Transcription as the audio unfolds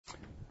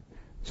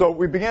So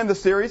we began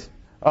this series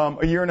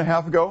a year and a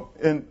half ago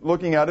in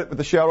looking at it with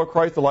the shadow of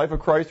Christ, the life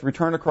of Christ, the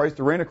return of Christ,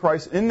 the reign of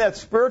Christ, in that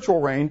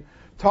spiritual reign,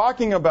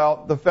 talking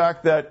about the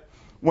fact that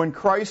when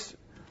Christ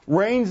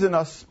reigns in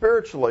us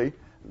spiritually,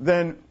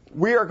 then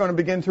we are going to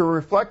begin to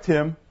reflect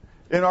Him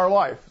in our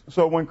life.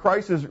 So when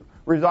Christ is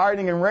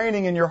residing and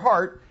reigning in your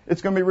heart,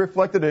 it's going to be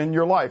reflected in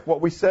your life.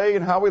 What we say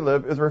and how we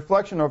live is a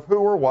reflection of who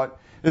or what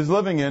is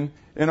living in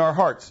our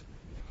hearts.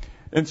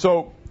 And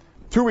so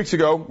 2 weeks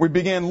ago, we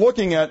began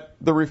looking at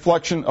the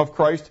reflection of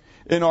Christ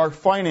in our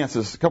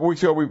finances. A couple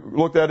weeks ago, we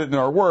looked at it in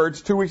our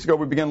words. 2 weeks ago,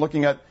 we began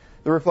looking at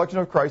the reflection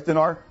of Christ in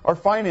our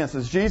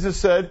finances. Jesus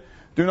said,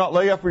 "Do not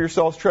lay up for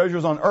yourselves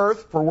treasures on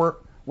earth, for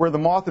where the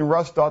moth and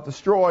rust doth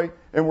destroy,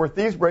 and where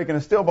thieves break in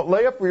and steal, but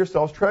lay up for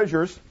yourselves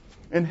treasures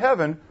in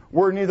heaven,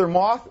 where neither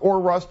moth or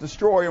rust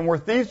destroy, and where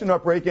thieves do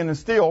not break in and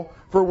steal.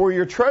 For where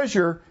your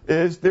treasure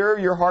is, there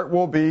your heart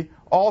will be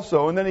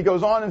also." And then he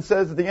goes on and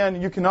says at the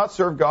end, you cannot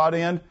serve God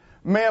and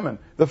mammon.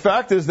 The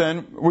fact is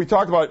then, we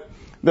talked about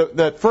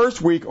that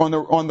first week on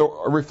the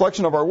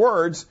reflection of our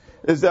words,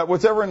 is that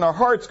whatever in our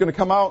heart is going to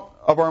come out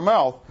of our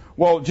mouth.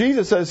 Well,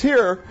 Jesus says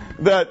here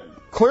that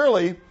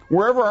clearly,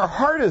 wherever our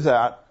heart is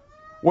at,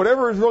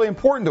 whatever is really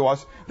important to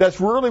us,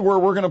 that's really where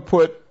we're going to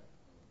put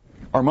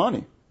our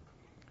money.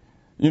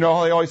 You know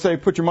how they always say,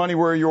 put your money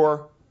where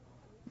your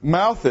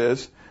mouth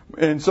is.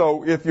 And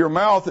so if your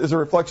mouth is a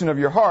reflection of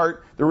your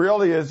heart, the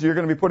reality is you're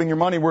going to be putting your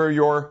money where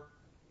your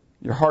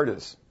heart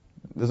is.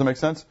 Does that make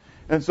sense?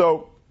 And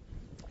so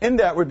in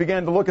that, we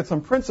began to look at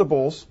some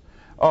principles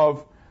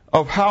of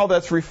how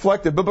that's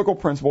reflected, biblical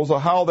principles of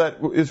how that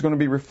is going to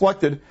be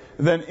reflected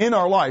then in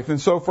our life.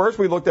 And so first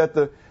we looked at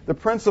the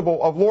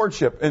principle of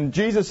lordship. And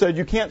Jesus said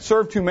you can't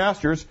serve two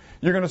masters.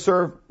 You're going to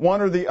serve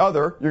one or the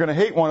other. You're going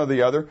to hate one or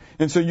the other.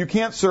 And so you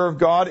can't serve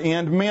God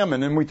and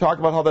mammon. And we talked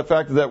about how the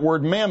fact that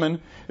word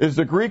mammon is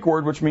the Greek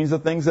word which means the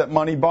things that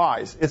money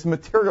buys. It's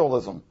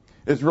materialism.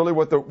 Is really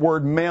what the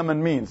word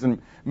mammon means.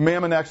 And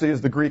mammon actually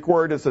is the Greek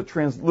word. It's a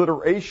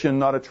transliteration,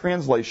 not a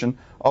translation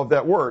of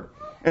that word.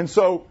 And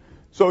so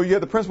you have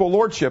the principle of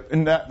lordship,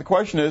 and that the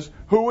question is,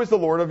 who is the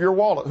Lord of your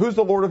wallet? Who's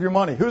the Lord of your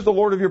money? Who's the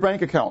Lord of your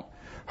bank account?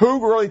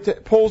 Who really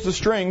pulls the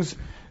strings,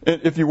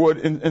 if you would,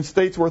 and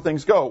states where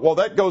things go? Well,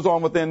 that goes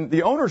on within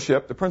the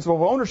ownership, the principle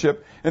of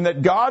ownership, and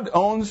that God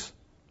owns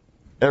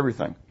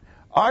everything.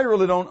 I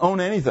really don't own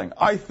anything.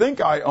 I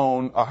think I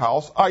own a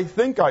house. I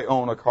think I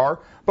own a car.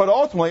 But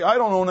ultimately, I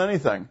don't own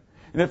anything.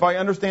 And if I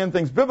understand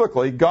things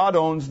biblically, God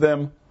owns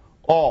them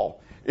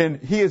all. And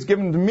He has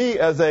given to me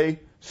as a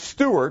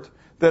steward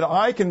that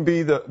I can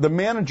be the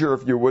manager,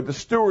 if you would, the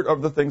steward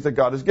of the things that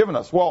God has given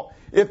us. Well,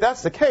 if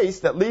that's the case,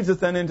 that leads us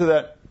then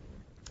into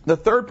the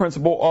third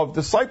principle of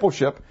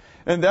discipleship,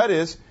 and that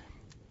is,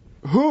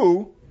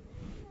 whose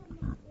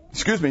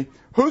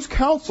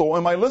counsel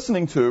am I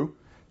listening to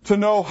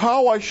know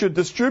how I should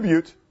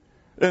distribute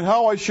and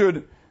how I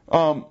should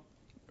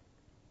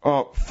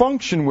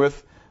function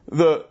with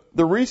the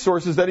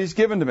resources that He's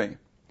given to me.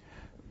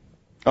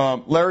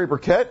 Larry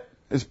Burkett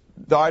has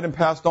died and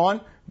passed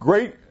on.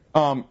 Great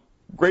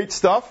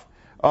stuff.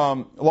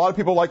 A lot of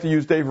people like to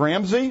use Dave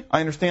Ramsey. I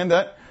understand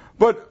that.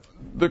 But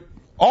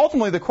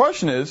ultimately the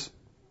question is,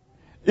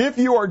 if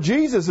you are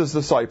Jesus'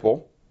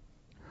 disciple,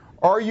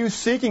 are you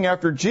seeking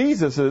after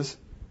Jesus'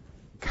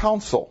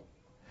 counsel?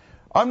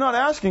 I'm not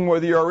asking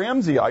whether you're a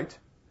Ramseyite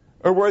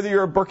or whether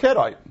you're a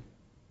Burkettite.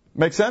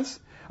 Make sense?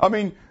 I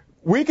mean,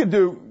 we could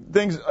do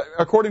things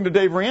according to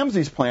Dave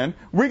Ramsey's plan.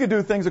 We could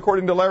do things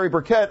according to Larry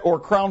Burkett or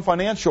Crown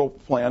Financial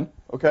plan,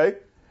 okay?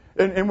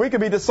 And we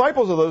could be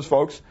disciples of those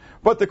folks.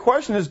 But the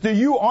question is, do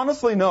you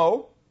honestly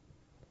know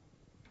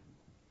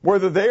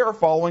whether they are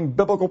following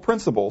biblical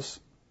principles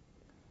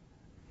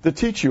to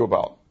teach you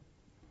about?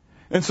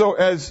 And so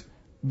as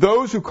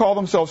those who call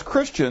themselves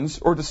Christians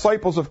or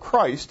disciples of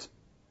Christ,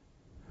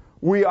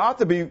 we ought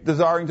to be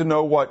desiring to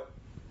know what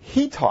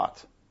He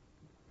taught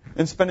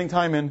and spending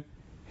time in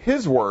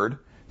His Word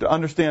to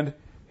understand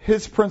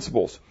His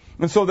principles.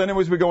 And so then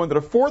as we go into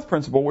the fourth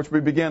principle, which we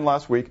began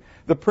last week,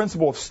 the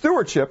principle of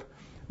stewardship,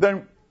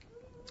 then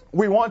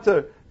we want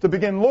to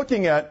begin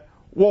looking at,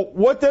 well,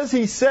 what does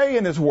He say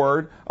in His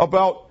Word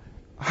about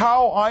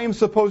how I am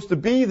supposed to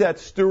be that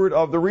steward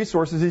of the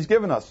resources He's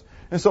given us?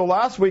 And so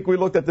last week we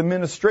looked at the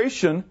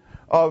ministration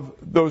of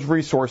those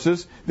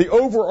resources, the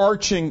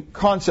overarching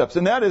concepts.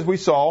 And that is, we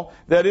saw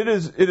that it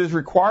is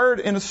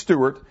required in a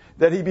steward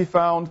that he be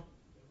found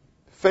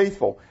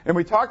faithful. And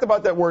we talked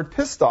about that word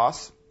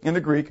pistos in the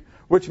Greek,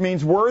 which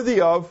means worthy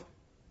of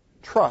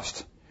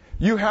trust.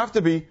 You have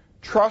to be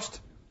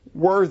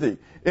trustworthy.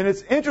 And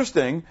it's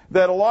interesting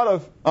that a lot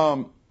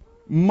of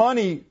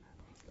money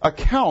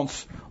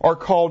accounts are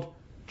called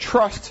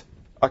trust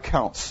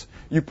accounts.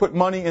 You put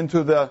money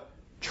into the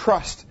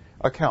trust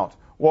account.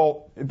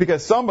 Well,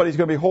 because somebody's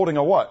going to be holding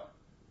a what?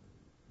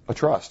 A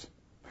trust.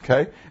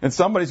 Okay? And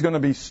somebody's going to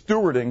be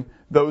stewarding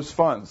those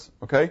funds.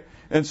 Okay?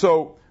 And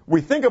so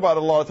we think about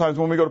it a lot of times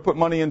when we go to put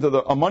money into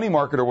a money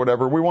market or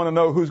whatever, we want to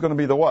know who's going to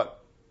be the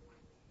what?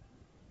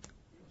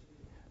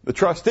 the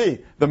trustee,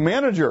 the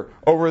manager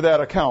over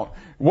that account?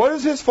 What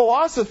is his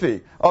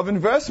philosophy of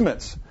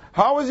investments?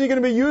 How is he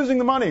going to be using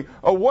the money?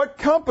 What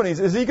companies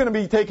is he going to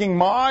be taking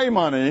my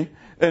money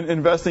and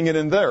investing it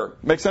in there?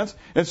 Make sense?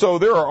 And so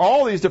there are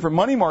all these different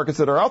money markets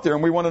that are out there,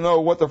 and we want to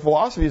know what their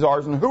philosophies are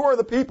and who are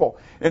the people.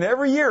 And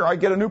every year I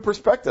get a new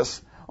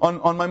prospectus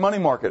on my money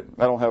market.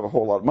 I don't have a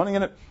whole lot of money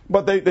in it,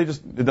 but they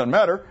just, it doesn't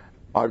matter.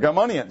 I've got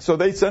money in it. So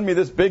they send me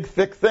this big,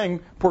 thick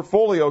thing,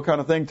 portfolio kind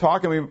of thing,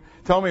 telling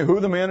me who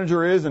the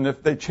manager is, and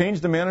if they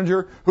change the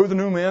manager, who the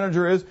new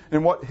manager is,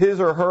 and what his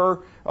or her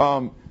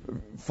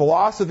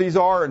philosophies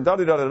are, and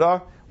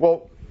da-da-da-da-da.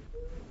 Well,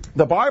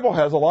 the Bible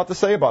has a lot to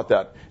say about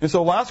that. And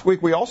so last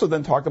week we also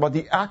then talked about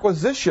the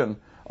acquisition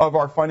of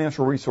our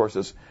financial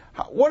resources.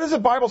 What does the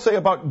Bible say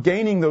about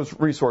gaining those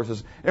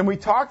resources? And we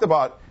talked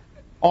about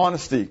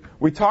honesty.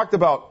 We talked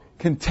about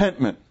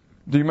contentment.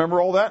 Do you remember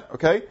all that?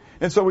 Okay?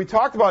 And so we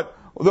talked about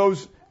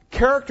those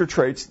character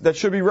traits that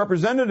should be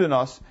represented in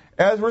us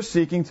as we're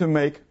seeking to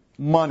make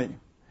money.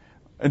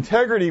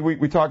 Integrity,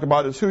 we talked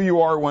about, is who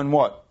you are when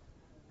what?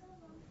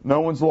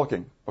 No one's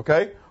looking.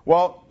 Okay?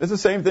 Well, it's the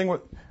same thing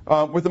with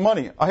the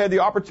money. I had the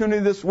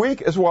opportunity this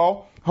week as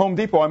well. Home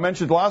Depot. I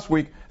mentioned last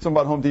week something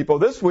about Home Depot.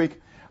 This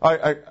week,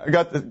 I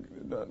got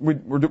we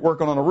were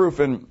working on a roof,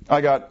 and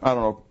I got, I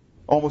don't know,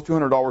 almost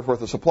 $200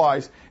 worth of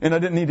supplies, and I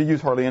didn't need to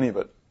use hardly any of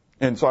it.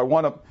 And so I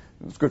wound up,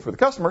 it was good for the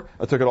customer.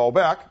 I took it all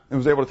back and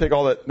was able to take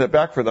all that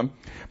back for them.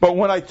 But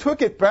when I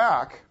took it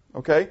back,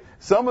 okay,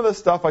 some of the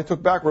stuff I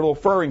took back were little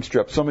furring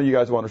strips. Some of you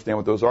guys will understand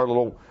what those are,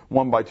 little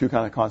 1x2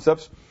 kind of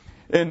concepts.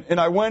 And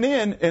I went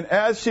in, and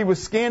as she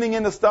was scanning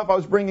in the stuff I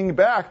was bringing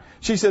back,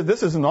 she said,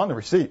 "This isn't on the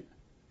receipt."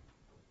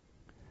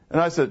 And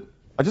I said,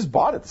 "I just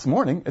bought it this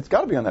morning. It's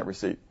got to be on that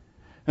receipt."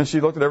 And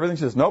she looked at everything.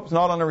 She says, "Nope, it's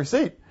not on the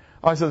receipt."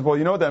 I said, "Well,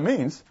 you know what that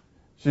means?"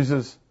 She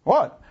says,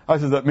 "What?" I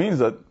said, "That means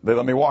that they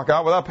let me walk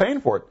out without paying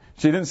for it.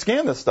 She didn't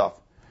scan this stuff."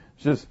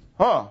 She says,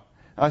 "Huh?"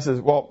 I said,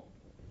 "Well,"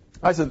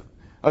 I said,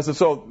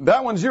 "So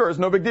that one's yours,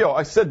 no big deal."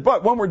 I said,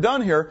 "But when we're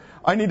done here,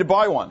 I need to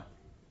buy one."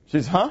 She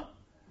says, "Huh?"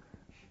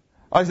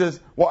 I says,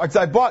 "Well,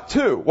 I bought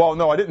two." "Well,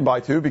 no, I didn't buy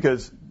two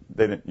because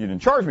you didn't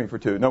charge me for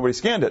two. Nobody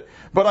scanned it.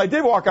 But I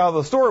did walk out of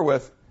the store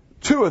with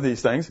two of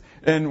these things,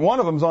 and one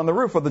of them's on the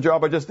roof of the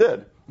job I just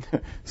did.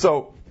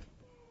 So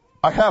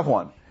I have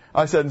one."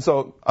 I said, "And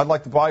so I'd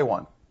like to buy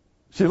one."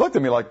 She looked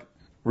at me like,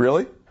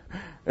 "Really?"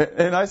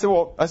 And I said,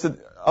 "Well," I said,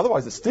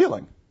 "otherwise it's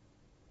stealing."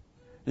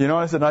 You know,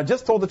 I said, "I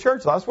just told the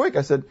church last week,"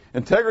 I said,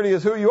 "integrity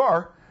is who you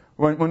are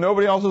when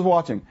nobody else is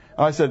watching."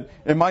 I said,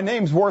 "And my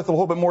name's worth a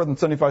little bit more than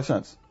 75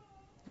 cents.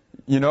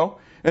 You know?"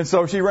 And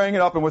so she rang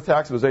it up, and with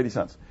tax it was 80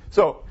 cents.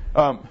 So,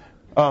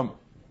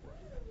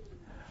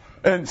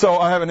 and so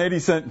I have an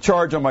 80-cent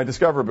charge on my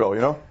Discover bill, you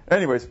know?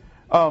 Anyways,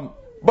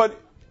 but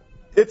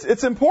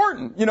it's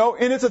important, you know,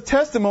 and it's a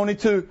testimony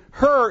to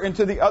her and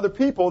to the other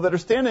people that are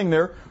standing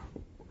there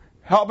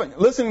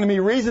listening to me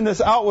reason this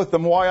out with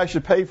them why I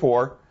should pay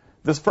for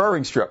this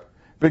furring strip.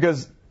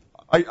 Because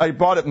I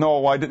bought it.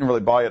 No, I didn't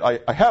really buy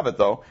it. I have it,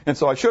 though, and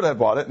so I should have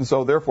bought it, and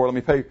so therefore let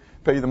me pay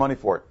you the money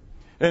for it.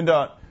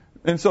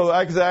 And so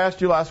as I asked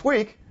you last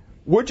week,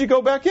 would you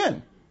go back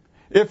in?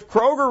 If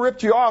Kroger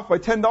ripped you off by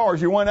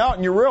 $10, you went out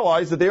and you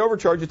realized that they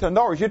overcharged you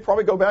 $10, you'd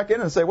probably go back in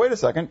and say, "Wait a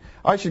second,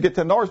 I should get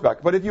 $10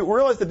 back." But if you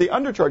realized that they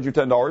undercharged you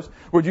 $10,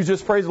 would you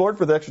just praise the Lord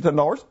for the extra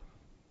 $10?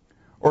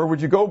 Or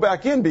would you go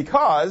back in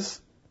because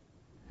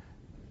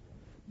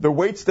the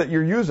weights that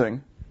you're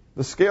using,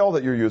 the scale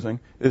that you're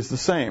using, is the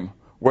same,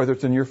 whether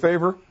it's in your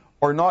favor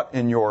or not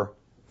in your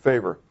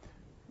favor?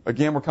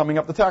 Again, we're coming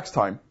up to tax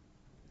time.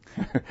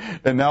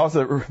 And now it's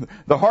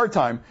the hard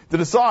time to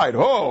decide,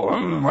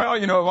 well,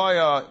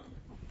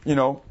 you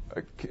know,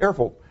 if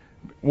careful.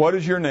 What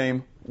is your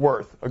name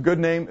worth? A good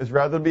name is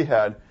rather to be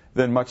had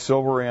than much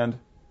silver and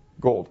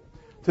gold.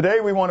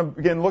 Today we want to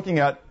begin looking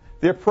at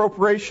the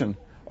appropriation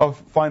of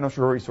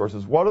financial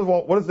resources. What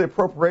does the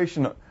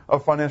appropriation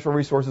of financial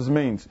resources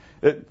means?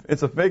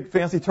 It's a big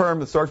fancy term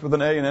that starts with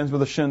an A and ends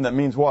with a shin that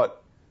means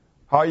what?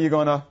 How are you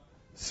going to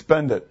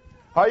spend it?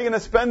 How are you going to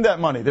spend that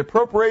money? The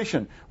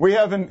appropriation. We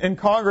have in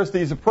Congress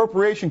these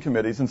appropriation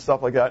committees and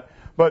stuff like that.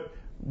 But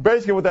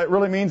basically what that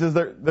really means is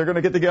they're going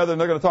to get together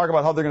and they're going to talk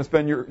about how they're going to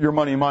spend your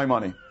money and my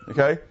money.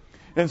 Okay?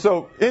 And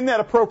so in that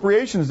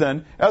appropriations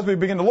then, as we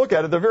begin to look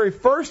at it, the very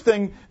first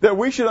thing that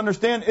we should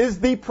understand is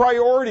the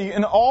priority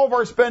in all of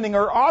our spending,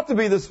 or ought to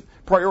be this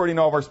priority in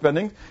all of our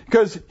spending,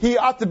 because he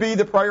ought to be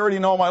the priority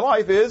in all my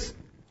life, is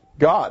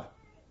God.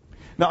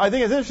 Now, I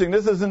think it's interesting.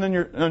 This isn't in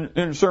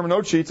your sermon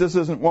note sheets. This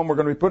isn't one we're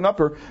going to be putting up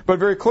here. But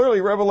very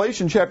clearly,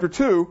 Revelation chapter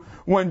 2,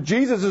 when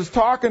Jesus is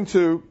talking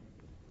to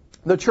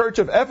the church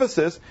of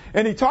Ephesus,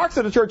 and he talks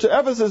to the church of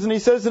Ephesus, and he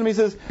says to them, he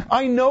says,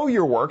 "I know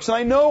your works, and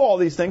I know all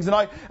these things, and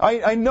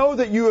I know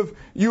that you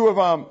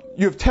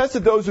have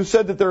tested those who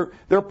said that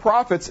they're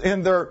prophets,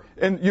 and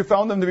you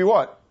found them to be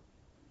what?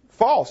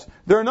 False.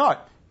 They're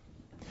not."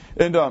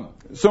 And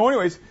so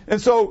anyways,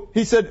 and so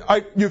he said,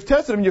 you've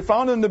tested them, you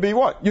found them to be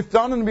what? You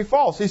found them to be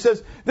false. He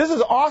says, this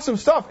is awesome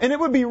stuff, and it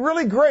would be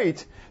really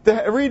great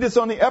to read this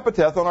on the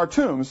epitaph on our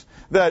tombs,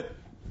 that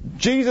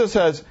Jesus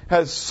has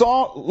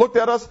looked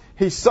at us.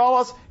 He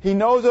saw us. He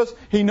knows us.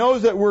 He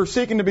knows that we're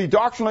seeking to be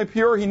doctrinally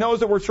pure. He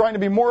knows that we're trying to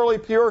be morally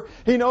pure.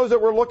 He knows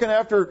that we're looking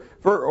after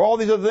for all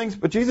these other things.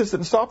 But Jesus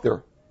didn't stop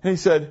there. And he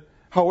said,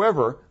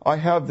 however, I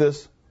have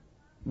this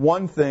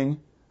one thing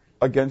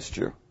against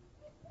you.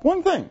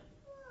 One thing.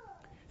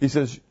 He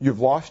says, you've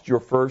lost your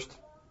first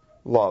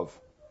love.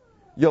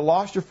 You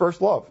lost your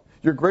first love.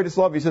 Your greatest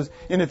love. He says,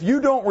 and if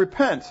you don't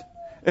repent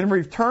and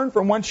return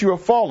from whence you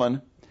have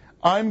fallen,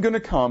 I'm going to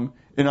come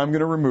and I'm going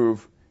to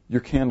remove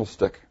your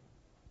candlestick.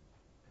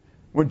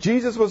 When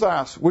Jesus was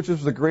asked which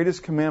was the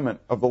greatest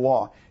commandment of the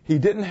law, he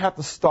didn't have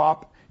to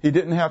stop. He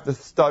didn't have to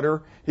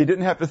stutter. He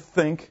didn't have to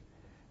think.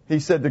 He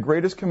said the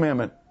greatest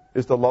commandment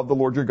is to love the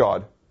Lord your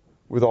God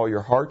with all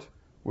your heart,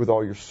 with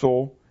all your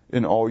soul,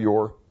 in all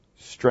your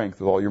strength,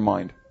 with all your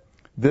mind.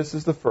 This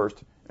is the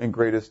first and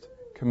greatest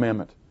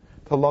commandment,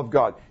 to love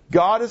God.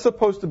 God is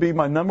supposed to be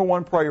my number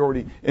one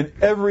priority in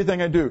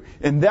everything I do.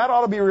 And that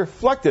ought to be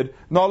reflected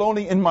not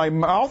only in my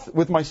mouth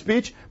with my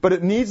speech, but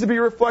it needs to be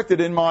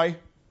reflected in my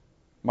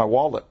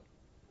wallet.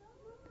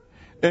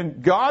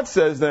 And God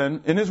says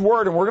then in His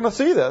Word, and we're going to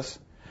see this,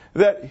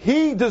 that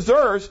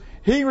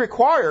He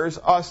requires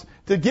us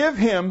to give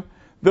Him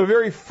the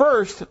very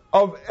first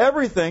of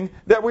everything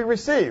that we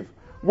receive.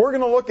 We're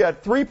going to look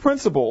at three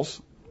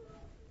principles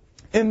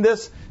in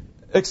this,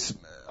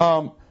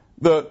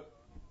 the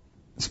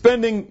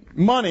spending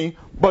money,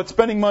 but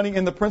spending money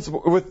in the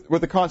principle with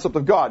the concept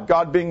of God.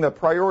 God being the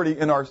priority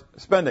in our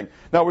spending.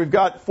 Now we've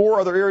got 4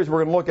 other areas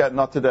we're going to look at,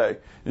 not today.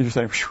 And you're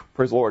saying,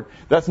 praise the Lord.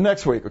 That's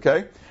next week,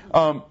 okay?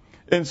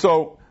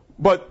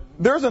 But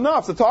there's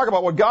enough to talk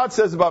about what God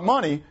says about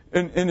money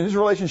in His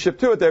relationship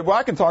to it. That, well,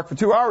 I can talk for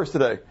 2 hours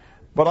today,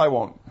 but I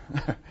won't.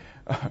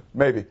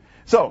 Maybe.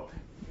 So,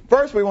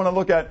 first we want to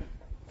look at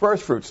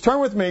first fruits. Turn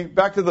with me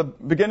back to the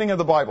beginning of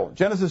the Bible,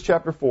 Genesis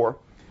chapter 4.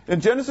 In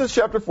Genesis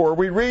chapter 4,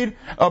 we read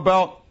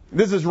about,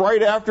 this is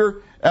right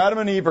after Adam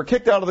and Eve are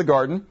kicked out of the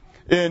garden,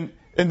 and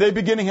they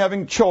begin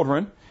having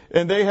children,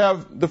 and they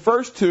have the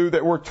first 2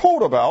 that we're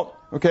told about,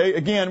 okay?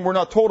 Again, we're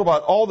not told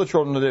about all the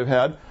children that they've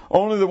had,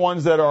 only the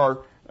ones that are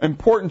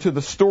important to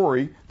the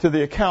story, to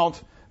the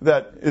account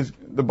that is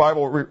the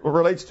Bible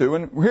relates to.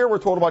 And here we're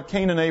told about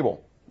Cain and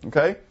Abel,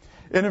 okay?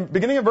 In the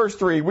beginning of verse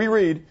 3, we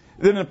read,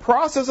 that in the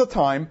process of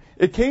time,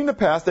 it came to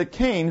pass that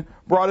Cain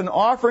brought an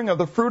offering of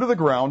the fruit of the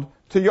ground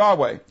to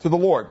Yahweh, to the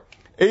Lord.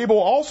 Abel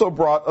also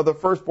brought of the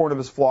firstborn of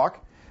his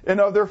flock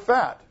and of their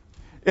fat.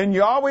 And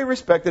Yahweh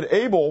respected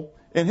Abel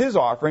in his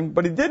offering,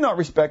 but He did not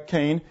respect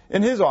Cain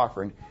in his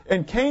offering.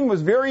 And Cain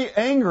was very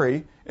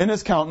angry, and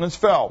his countenance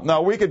fell.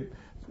 Now we could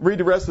read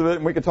the rest of it,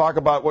 and we could talk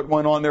about what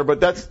went on there, but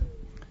that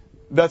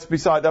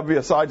would be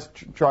a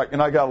sidetrack,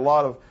 and I got a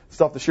lot of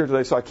stuff to share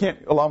today, so I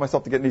can't allow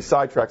myself to get in these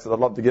sidetracks that I'd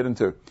love to get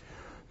into.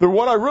 But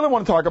what I really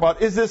want to talk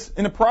about is this,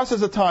 in the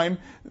process of time,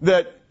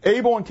 that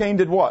Abel and Cain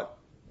did what?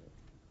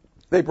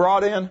 They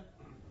brought in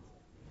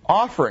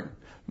offering,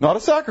 not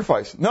a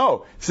sacrifice.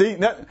 No, see,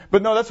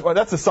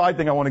 that's a side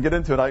thing I want to get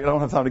into, and I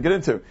don't have time to get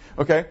into.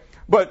 Okay,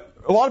 but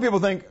a lot of people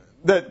think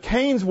that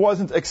Cain's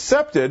wasn't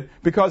accepted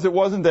because it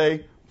wasn't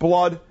a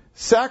blood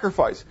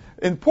sacrifice.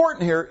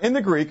 Important here in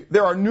the Greek,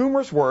 there are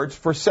numerous words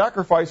for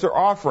sacrifice or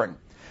offering.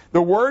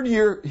 The word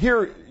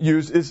here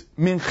used is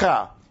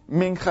mincha.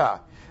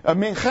 Mincha.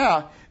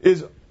 Mincha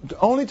is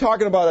only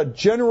talking about a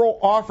general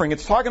offering.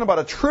 It's talking about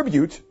a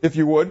tribute, if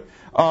you would,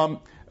 an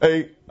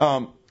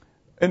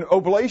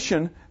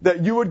oblation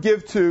that you would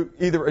give to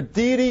either a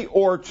deity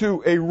or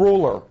to a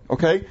ruler.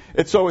 Okay,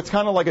 it's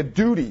kind of like a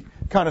duty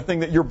kind of thing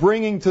that you're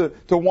bringing to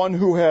one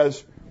who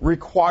has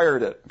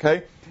required it.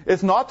 Okay,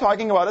 it's not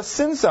talking about a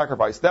sin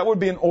sacrifice. That would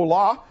be an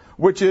olah,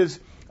 which is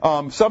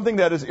something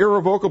that is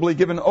irrevocably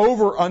given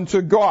over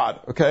unto God,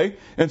 okay?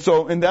 And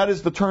that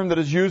is the term that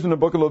is used in the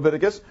book of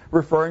Leviticus,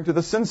 referring to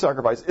the sin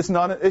sacrifice. It's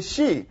not a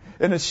she.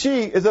 And a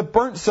she is a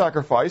burnt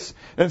sacrifice,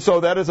 and so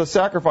that is a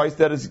sacrifice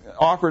that is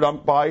offered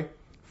by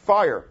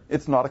fire.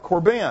 It's not a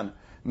korban.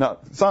 Now,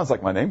 it sounds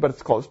like my name, but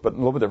it's close, but a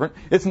little bit different.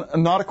 It's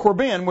not a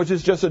korban, which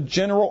is just a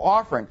general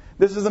offering.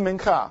 This is a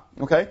mincha,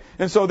 okay?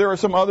 And so there are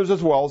some others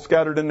as well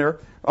scattered in there,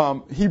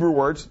 Hebrew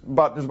words,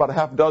 there's about a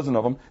half dozen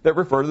of them that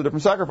refer to the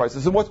different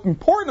sacrifices. And what's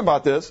important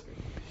about this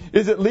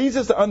is it leads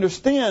us to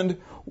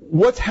understand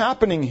what's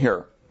happening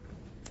here.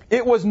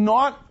 It was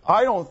not,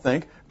 I don't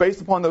think,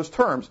 based upon those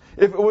terms.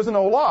 If it was an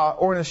olah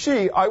or an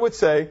ashi, I would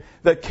say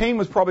that Cain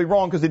was probably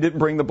wrong because he didn't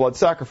bring the blood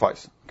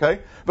sacrifice.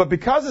 Okay? But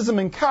because it's a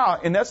mincha,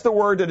 and that's the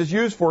word that is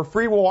used for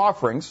free will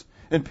offerings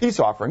and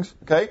peace offerings,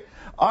 okay,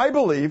 I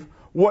believe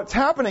what's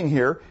happening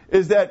here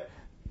is that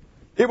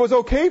it was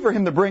okay for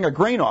him to bring a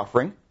grain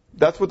offering.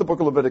 That's what the book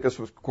of Leviticus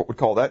would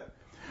call that.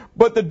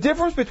 But the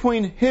difference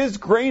between his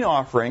grain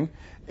offering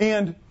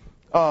and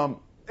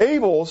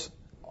Abel's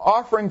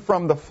offering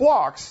from the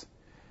flocks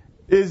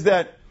is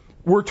that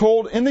we're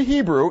told in the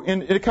Hebrew,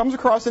 and it comes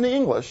across in the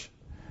English,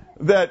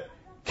 that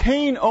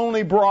Cain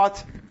only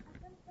brought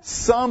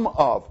some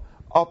of,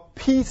 a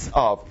piece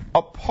of,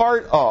 a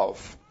part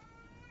of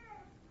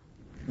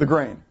the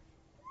grain.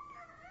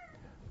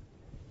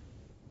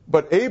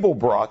 But Abel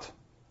brought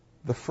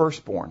the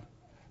firstborn,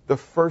 the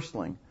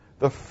firstling,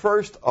 the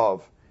first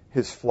of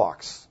his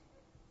flocks.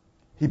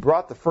 He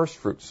brought the first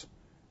fruits,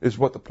 is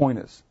what the point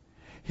is.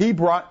 He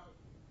brought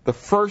the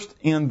first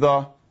and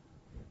the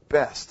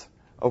best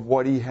of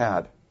what he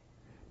had.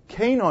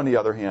 Cain, on the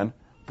other hand,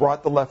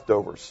 brought the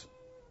leftovers.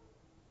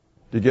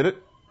 Do you get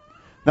it?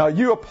 Now,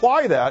 you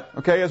apply that,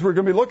 okay, as we're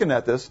going to be looking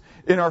at this,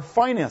 in our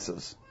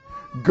finances.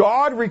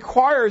 God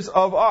requires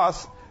of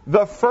us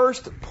the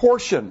first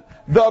portion,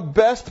 the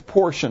best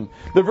portion,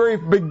 the very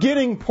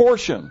beginning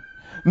portion.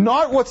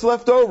 Not what's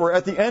left over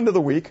at the end of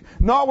the week,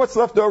 not what's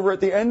left over at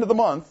the end of the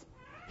month.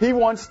 He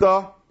wants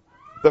the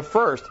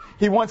first.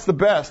 He wants the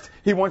best.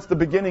 He wants the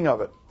beginning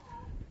of it.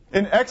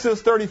 In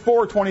Exodus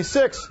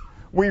 34:26,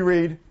 we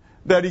read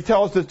that he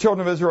tells the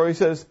children of Israel, he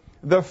says,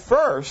 the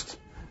first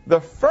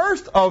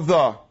of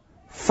the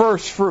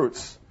first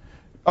fruits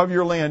of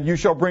your land you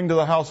shall bring to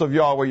the house of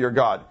Yahweh your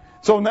God.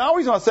 So now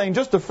he's not saying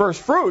just the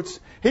first fruits.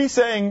 He's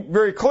saying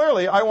very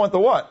clearly, I want the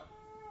what?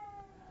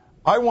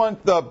 I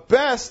want the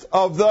best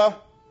of the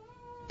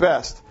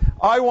best.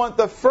 I want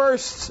the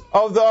first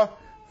of the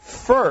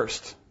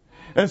first.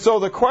 And so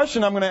the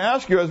question I'm going to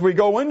ask you as we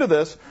go into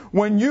this,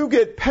 when you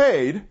get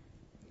paid,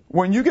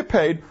 when you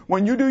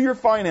do your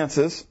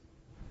finances,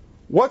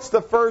 what's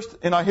the first,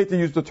 and I hate to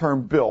use the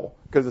term bill,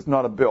 because it's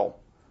not a bill.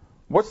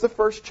 What's the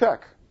first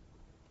check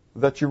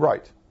that you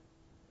write?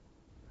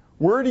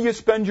 Where do you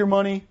spend your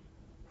money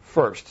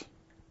first?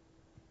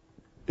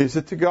 Is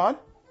it to God?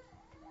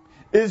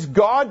 Is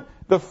God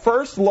the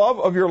first love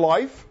of your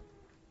life?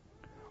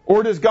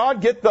 Or does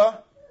God get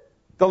the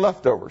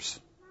leftovers?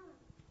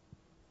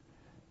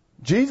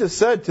 Jesus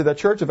said to the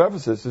church of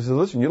Ephesus, he said,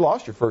 listen, you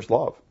lost your first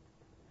love.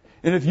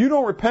 And if you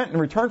don't repent and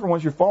return from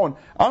whence you've fallen,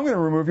 I'm going to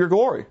remove your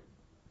glory.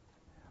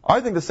 I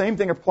think the same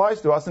thing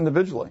applies to us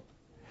individually.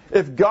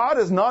 If God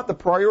is not the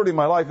priority in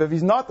my life, if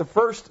He's not the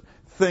first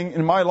thing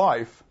in my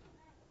life,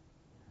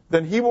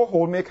 then He will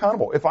hold me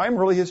accountable. If I'm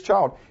really His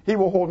child, He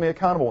will hold me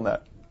accountable in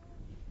that.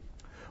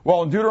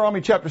 Well, in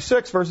Deuteronomy chapter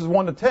 6, verses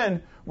 1 to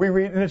 10, we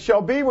read, and it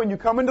shall be when you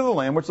come into the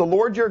land which the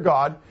Lord your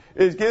God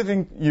is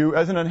giving you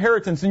as an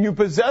inheritance, and you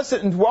possess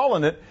it and dwell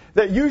in it,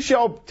 that you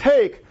shall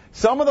take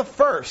some of the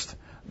firsts,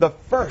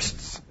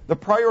 the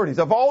priorities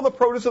of all the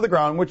produce of the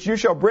ground, which you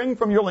shall bring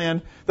from your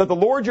land, that the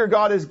Lord your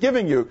God is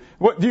giving you.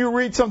 What, do you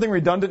read something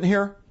redundant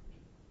here?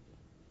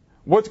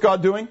 What's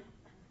God doing?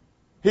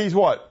 He's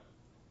what?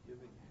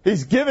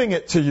 He's giving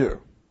it to you.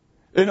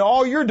 And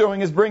all you're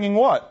doing is bringing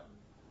what?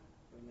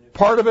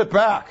 Part of it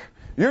back.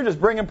 You're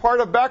just bringing part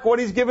of back what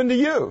He's given to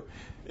you.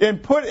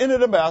 And put into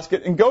the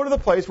basket and go to the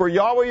place where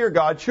Yahweh your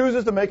God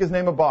chooses to make His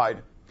name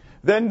abide.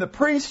 Then the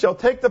priest shall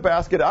take the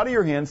basket out of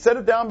your hand, set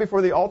it down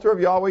before the altar of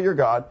Yahweh your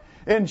God,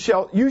 and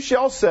you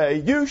shall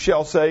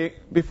say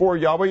before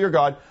Yahweh your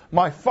God,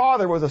 my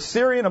father was a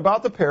Syrian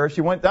about to perish.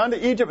 He went down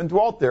to Egypt and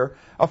dwelt there,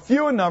 a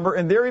few in number,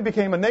 and there he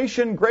became a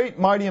nation, great,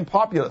 mighty, and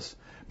populous.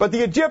 But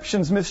the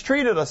Egyptians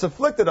mistreated us,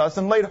 afflicted us,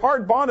 and laid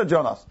hard bondage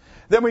on us.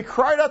 Then we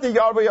cried out to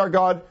Yahweh our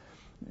God,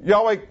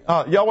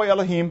 Yahweh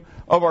Elohim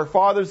of our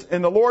fathers,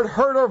 and the Lord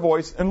heard our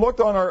voice and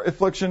looked on our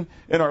affliction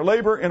and our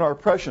labor and our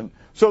oppression.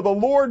 So the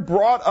Lord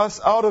brought us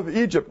out of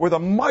Egypt with a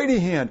mighty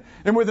hand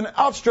and with an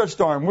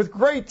outstretched arm, with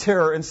great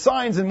terror and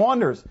signs and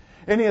wonders.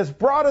 And He has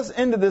brought us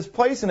into this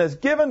place and has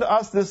given to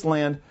us this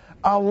land,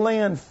 a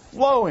land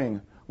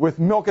flowing with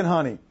milk and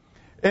honey.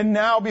 And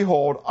now,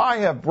 behold, I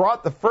have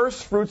brought the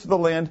first fruits of the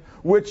land,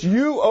 which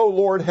you, O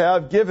Lord,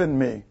 have given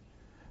me.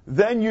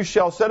 Then you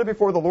shall set it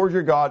before the Lord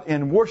your God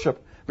and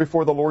worship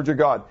before the Lord your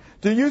God.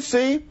 Do you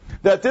see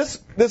that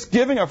this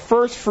giving of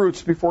first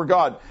fruits before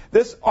God,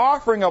 this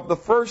offering of the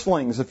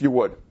firstlings, if you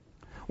would,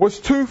 was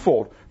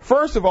twofold.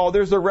 First of all,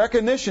 there's a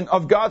recognition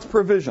of God's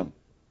provision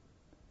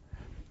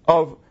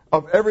of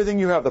everything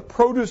you have, the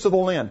produce of the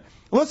land.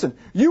 Listen,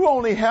 you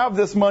only have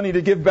this money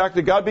to give back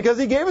to God because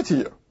He gave it to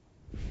you.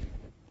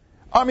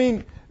 I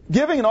mean,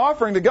 giving an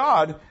offering to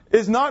God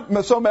is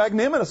not so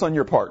magnanimous on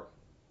your part.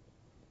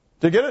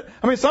 Do you get it?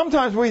 I mean,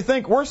 sometimes we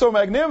think we're so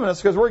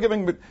magnanimous because we're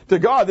giving to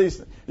God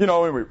these,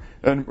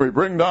 and we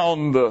bring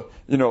down the,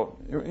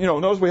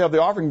 notice we have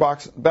the offering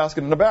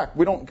basket in the back.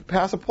 We don't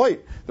pass a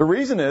plate. The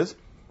reason is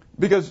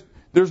because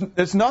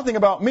it's nothing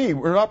about me.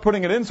 We're not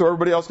putting it in so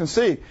everybody else can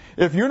see.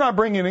 If you're not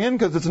bringing it in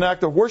because it's an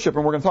act of worship,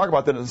 and we're going to talk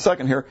about that in a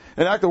second here,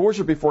 an act of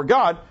worship before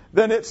God,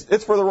 then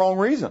it's for the wrong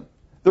reason.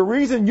 The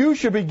reason you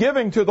should be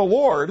giving to the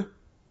Lord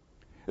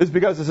is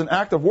because it's an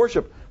act of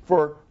worship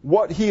for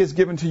what He has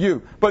given to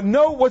you. But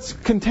know what's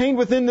contained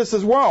within this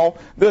as well,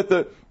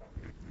 that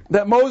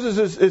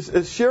Moses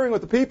is sharing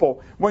with the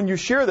people when you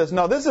share this.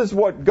 Now, this is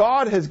what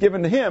God has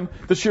given to him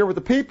to share with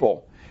the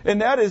people.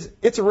 And that is,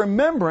 it's a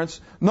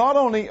remembrance not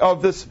only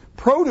of this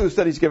produce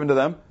that He's given to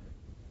them,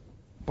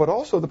 but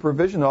also the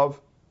provision of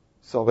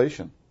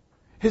salvation.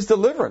 His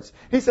deliverance.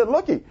 He said,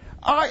 looky,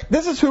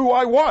 this is who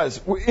I was.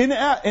 In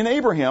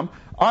Abraham,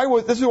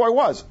 this is who I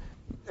was.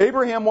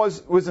 Abraham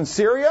was in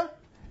Syria.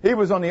 He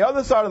was on the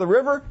other side of the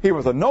river. He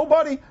was a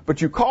nobody,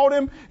 but you called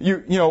him.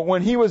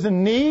 When he was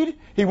in need,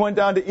 he went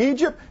down to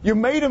Egypt. You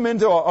made him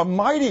into a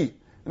mighty,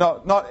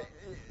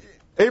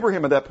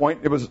 Abraham at that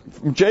point. It was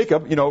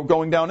Jacob,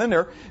 going down in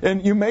there.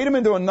 And you made him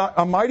into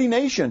a mighty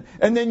nation.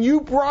 And then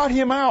you brought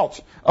him out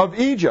of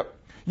Egypt.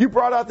 You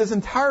brought out this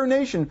entire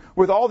nation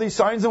with all these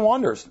signs and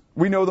wonders.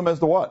 We know them as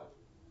the what?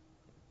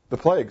 The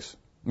plagues.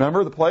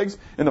 Remember the plagues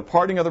and the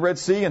parting of the Red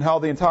Sea and how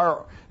the entire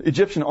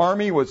Egyptian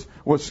army was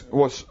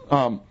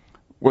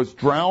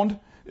drowned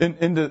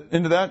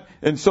into that,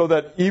 and so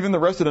that even the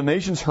rest of the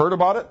nations heard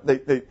about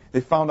it.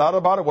 They found out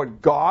about it,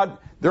 what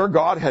their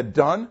God had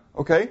done.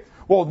 Okay,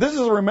 well, this is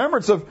a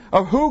remembrance of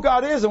who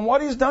God is and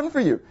what He's done for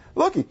you.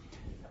 Look,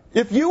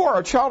 if you are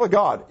a child of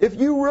God, if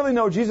you really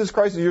know Jesus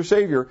Christ as your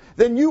Savior,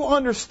 then you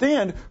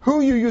understand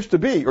who you used to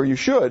be, or you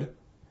should,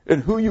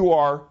 and who you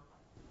are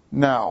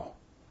now.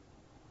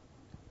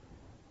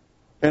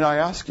 And I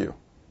ask you,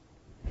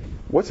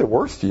 what's it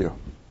worth to you?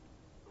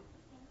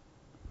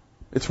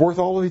 It's worth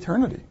all of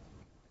eternity.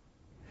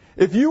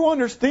 If you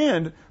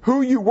understand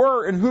who you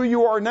were and who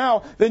you are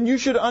now, then you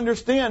should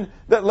understand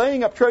that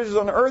laying up treasures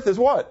on the earth is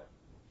what?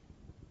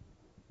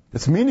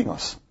 It's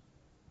meaningless.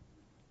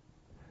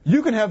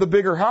 You can have the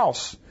bigger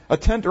house, a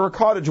tent or a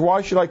cottage.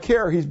 Why should I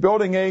care? He's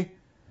building a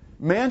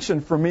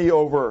mansion for me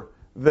over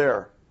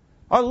there.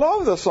 I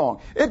love the song.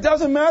 It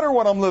doesn't matter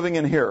what I'm living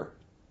in here.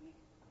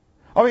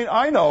 I mean,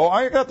 I know,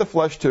 I got the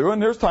flesh too,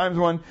 and there's times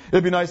when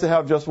it'd be nice to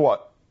have just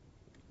what?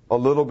 A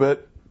little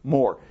bit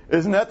more.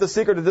 Isn't that the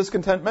secret of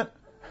discontentment?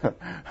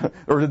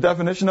 Or the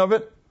definition of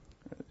it?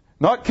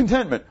 Not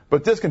contentment,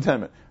 but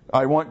discontentment.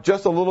 I want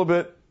just a little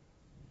bit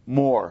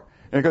more.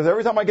 And because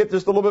every time I get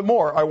just a little bit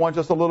more, I want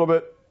just a little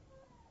bit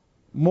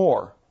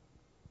more.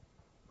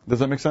 Does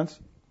that make sense?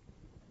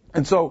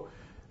 And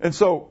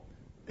so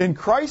in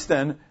Christ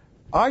then,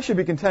 I should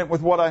be content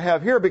with what I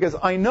have here because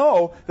I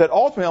know that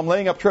ultimately I'm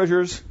laying up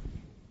treasures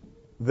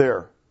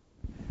there.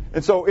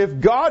 And so if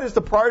God is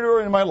the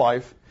priority in my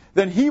life,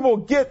 then He will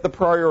get the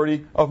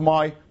priority of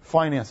my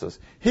finances.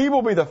 He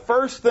will be the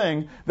first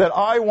thing that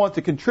I want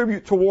to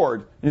contribute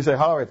toward. And you say,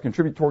 how do I have to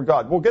contribute toward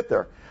God? We'll get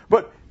there.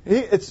 But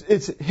it's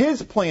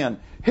His plan,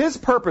 His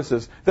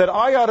purposes that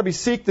I ought to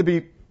seek to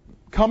be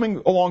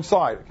coming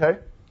alongside, okay?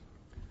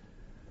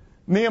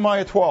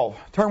 Nehemiah 12.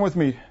 Turn with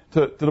me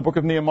to the book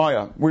of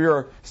Nehemiah. We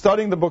are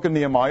studying the book of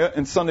Nehemiah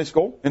in Sunday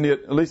school, in the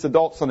at least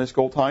adult Sunday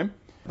school time.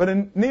 But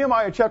in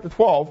Nehemiah chapter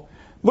 12,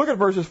 look at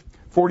verses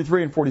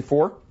 43 and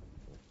 44.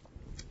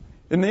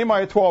 In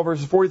Nehemiah 12,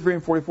 verses 43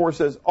 and 44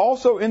 says,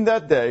 also in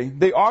that day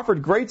they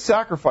offered great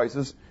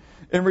sacrifices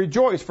and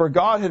rejoiced, for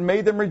God had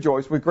made them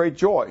rejoice with great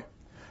joy.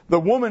 The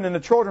women and the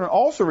children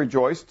also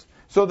rejoiced,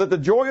 so that the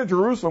joy of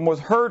Jerusalem was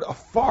heard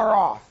afar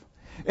off.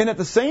 And at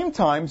the same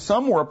time,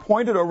 some were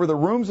appointed over the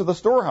rooms of the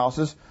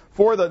storehouses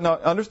for the,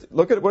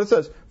 look at what it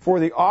says, for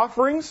the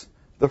offerings,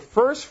 the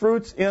first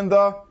fruits, and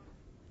the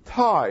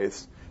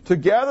tithes, to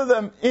gather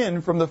them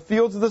in from the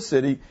fields of the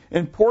city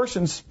in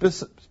portions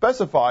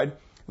specified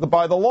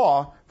by the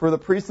law for the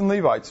priests and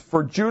Levites.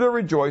 For Judah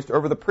rejoiced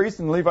over the priests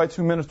and Levites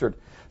who ministered.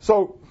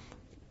 So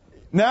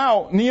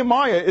now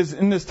Nehemiah is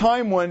in this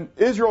time when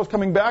Israel is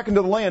coming back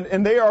into the land,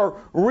 and they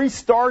are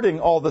restarting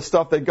all the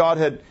stuff that God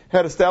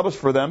had established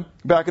for them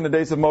back in the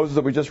days of Moses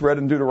that we just read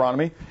in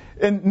Deuteronomy.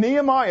 And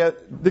Nehemiah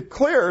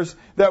declares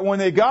that when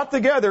they got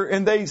together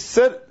and they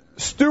set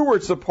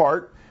stewards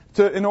apart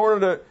in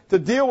order to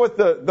deal with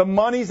the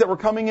monies that were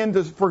coming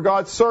in for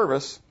God's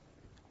service,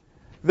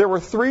 there were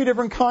three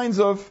different kinds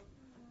of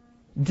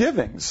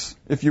givings,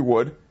 if you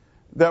would,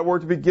 that were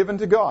to be given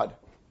to God.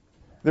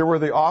 There were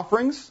the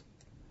offerings,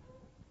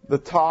 the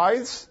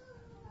tithes,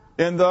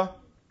 and the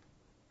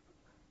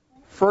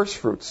first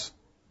fruits.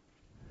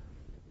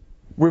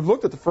 We've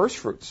looked at the first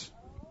fruits.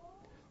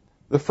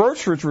 The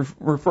first fruits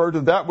refer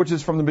to that which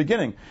is from the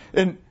beginning.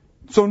 And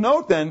so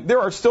note then,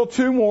 there are still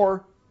two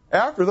more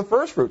after the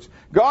first fruits.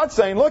 God's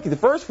saying, look, the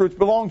first fruits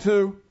belong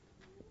to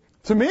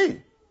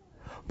me.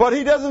 But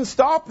He doesn't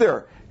stop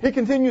there. He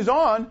continues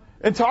on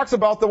and talks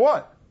about the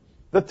what?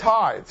 The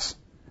tithes.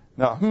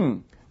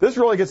 Now, this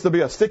really gets to be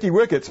a sticky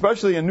wicket,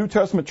 especially in New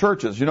Testament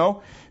churches, you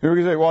know. You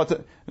can say, well, it's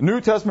New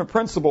Testament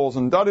principles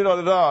and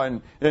da-da-da-da-da,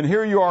 and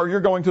here you are,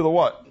 you're going to the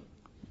what?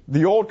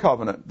 The Old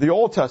Covenant, the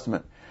Old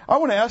Testament. I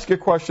want to ask you a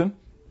question.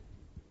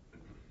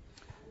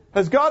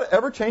 Has God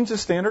ever changed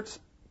His standards?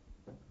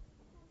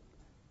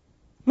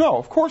 No,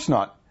 of course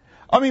not.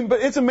 I mean,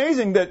 but it's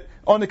amazing that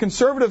on the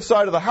conservative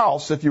side of the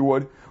house, if you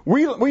would,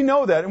 we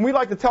know that, and we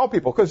like to tell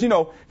people,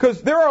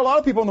 because there are a lot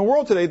of people in the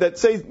world today that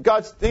say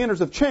God's standards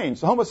have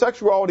changed.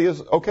 Homosexuality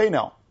is okay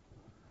now.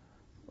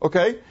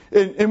 Okay?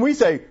 And we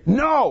say,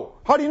 no.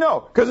 How do you know?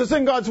 Because it's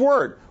in God's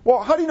Word.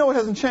 Well, how do you know it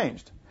hasn't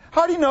changed?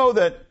 How do you know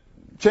that,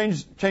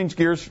 change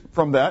gears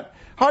from that,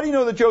 how do you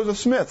know that Joseph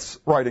Smith's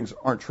writings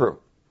aren't true?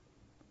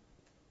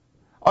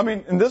 I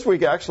mean, and this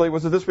week, actually,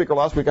 was it this week or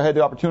last week, I had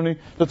the opportunity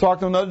to talk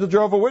to another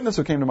Jehovah's Witness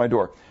who came to my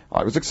door.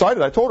 I was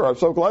excited. I told her, I'm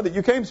so glad that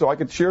you came so I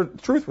could share the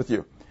truth with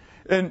you.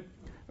 And,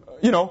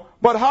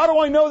 but how do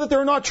I know that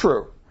they're not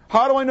true?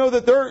 How do I know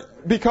that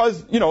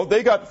because,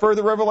 they got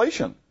further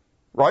revelation,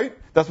 right?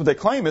 That's what they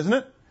claim, isn't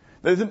it?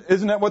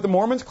 Isn't that what the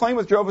Mormons claim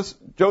with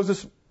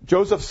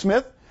Joseph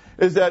Smith?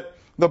 Is that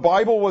the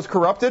Bible was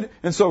corrupted,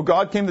 and so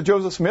God came to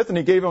Joseph Smith and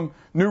he gave him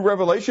new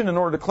revelation in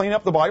order to clean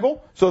up the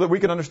Bible so that we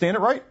could understand it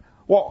right?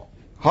 Well,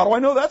 how do I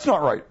know that's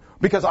not right?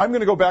 Because I'm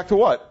going to go back to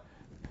what?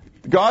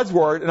 God's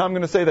Word, and I'm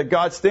going to say that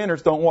God's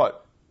standards don't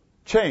what?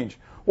 Change.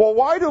 Well,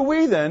 why do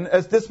we then,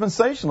 as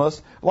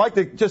dispensationalists, like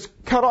to just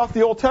cut off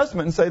the Old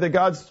Testament and say that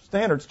God's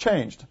standards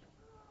changed?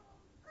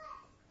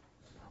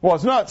 Well,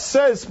 it's not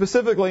said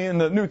specifically in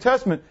the New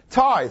Testament,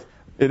 tithe.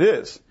 It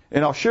is.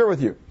 And I'll share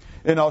with you.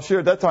 And I'll share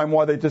at that time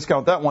why they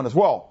discount that one as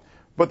well.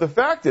 But the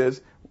fact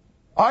is,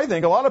 I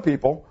think a lot of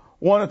people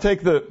want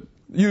to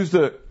use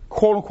the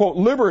quote-unquote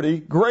liberty,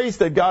 grace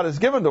that God has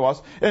given to us,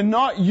 and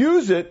not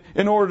use it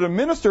in order to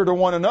minister to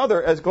one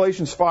another, as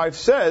Galatians 5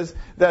 says,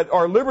 that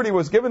our liberty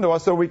was given to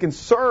us so we can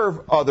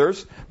serve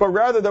others, but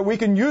rather that we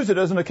can use it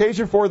as an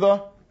occasion for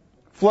the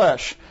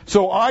flesh.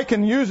 So I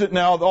can use it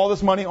now, all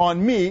this money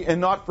on me, and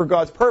not for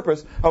God's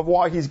purpose of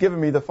why He's given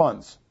me the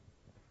funds.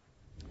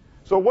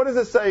 So what does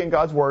it say in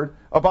God's Word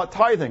about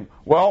tithing?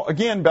 Well,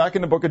 again, back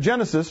in the book of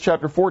Genesis,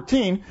 chapter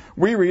 14,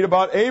 we read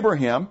about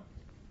Abraham.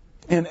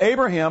 And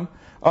Abraham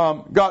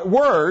got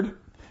word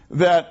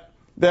that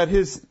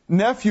his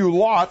nephew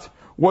Lot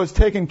was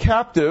taken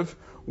captive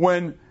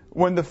when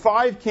the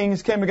 5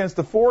 kings came against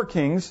the 4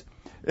 kings,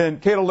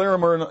 and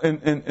Chedorlaomer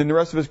and the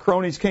rest of his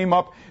cronies came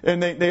up,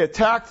 and they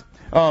attacked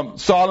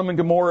Sodom and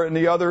Gomorrah and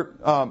the other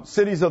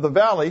cities of the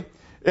valley,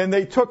 and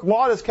they took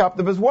Lot as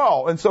captive as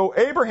well. And so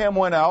Abraham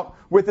went out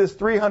with his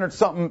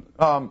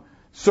 300-something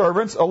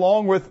servants,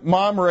 along with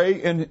Mamre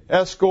and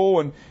Eshcol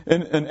and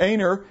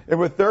Aner, and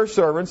with their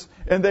servants,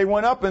 and they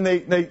went up and they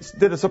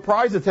did a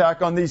surprise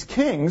attack on these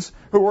kings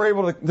who were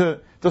able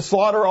to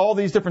slaughter all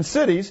these different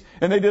cities,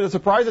 and they did a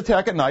surprise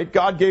attack at night.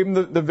 God gave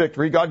them the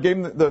victory. God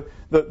gave them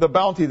the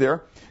bounty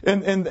there,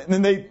 and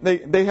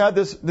they had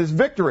this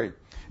victory.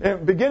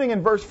 And beginning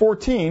in verse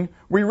 14,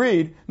 we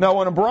read, "Now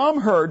when Abram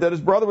heard that his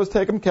brother was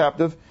taken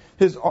captive,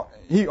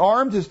 he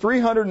armed his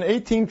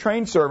 318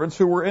 trained servants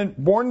who were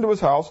born into his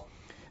house,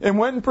 and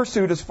went in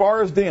pursuit as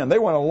far as Dan." They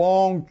went a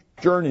long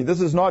journey.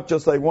 This is not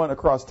just they went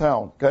across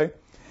town, okay?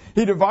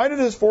 "He divided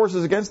his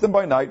forces against them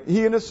by night.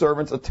 He and his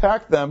servants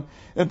attacked them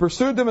and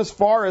pursued them as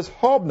far as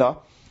Hobnah,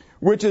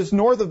 which is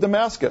north of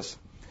Damascus.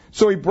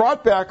 So he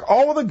brought back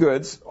all of the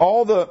goods,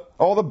 all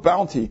the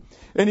bounty,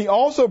 and he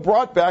also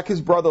brought back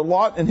his brother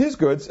Lot and his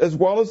goods, as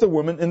well as the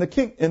women and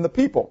the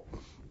people.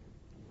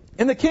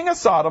 And the king of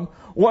Sodom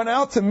went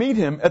out to meet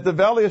him at the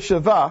valley of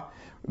Shavah,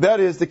 that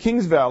is, the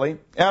king's valley,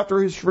 after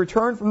his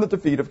return from the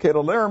defeat of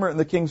Chedorlaomer and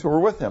the kings who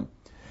were with him.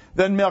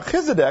 Then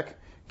Melchizedek,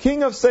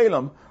 king of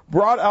Salem,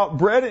 brought out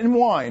bread and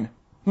wine.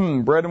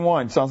 Bread and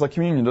wine. Sounds like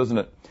communion, doesn't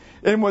it?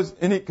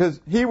 Because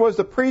he was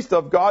the priest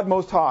of God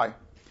Most High.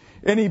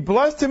 And he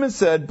blessed him and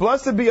said,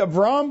 "Blessed be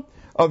Avram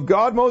of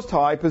God Most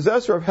High,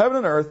 possessor of heaven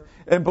and earth,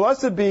 and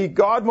blessed be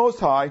God Most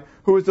High,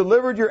 who has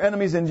delivered your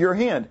enemies into your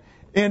hand."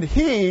 And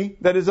he,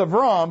 that is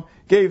Avram,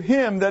 gave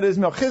him, that is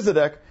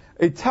Melchizedek,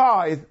 a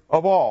tithe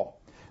of all.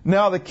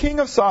 Now the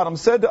king of Sodom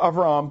said to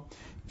Avram,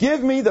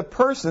 "Give me the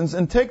persons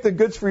and take the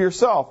goods for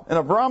yourself." And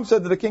Avram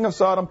said to the king of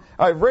Sodom,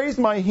 "I have raised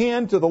my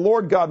hand to the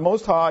Lord God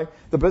Most High,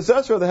 the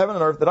possessor of the heaven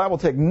and earth, that I will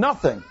take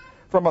nothing,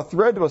 from a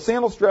thread to a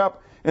sandal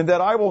strap, and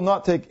that I will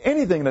not take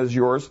anything that is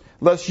yours,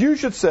 lest you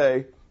should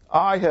say,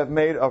 I have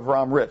made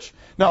Avram rich."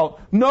 Now,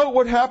 note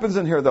what happens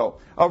in here, though.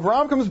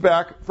 Avram comes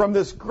back from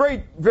this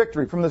great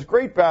victory, from this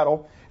great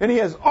battle, and he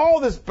has all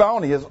this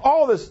bounty, he has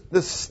all this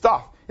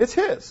stuff. It's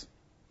his.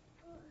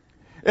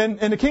 And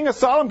the king of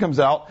Sodom comes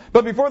out,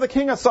 but before the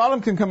king of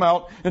Sodom can come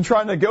out and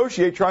try to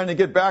negotiate, trying to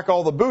get back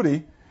all the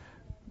booty,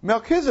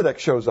 Melchizedek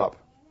shows up.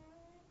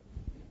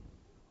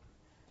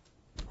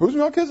 Who's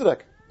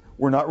Melchizedek?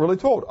 We're not really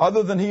told,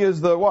 other than he is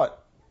the what?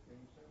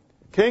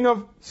 King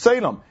of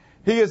Salem.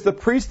 He is the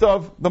priest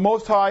of the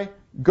Most High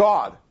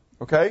God.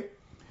 Okay?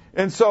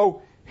 And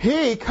so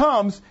he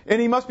comes,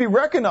 and he must be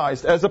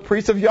recognized as a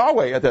priest of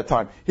Yahweh at that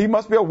time. He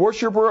must be a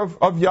worshiper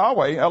of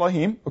Yahweh,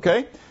 Elohim.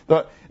 Okay?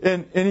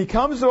 And he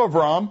comes to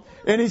Avram,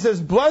 and he says,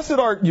 "Blessed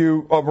art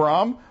you,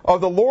 Avram,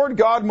 of the Lord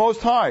God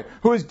Most High,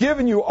 who has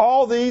given you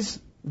all these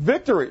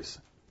victories."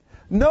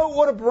 Note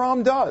what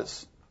Avram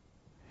does.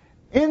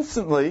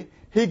 Instantly,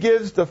 he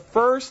gives the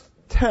first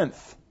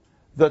tenth,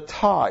 the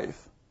tithe,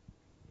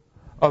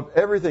 of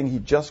everything he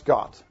just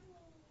got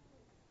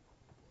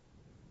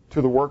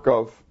to the work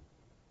of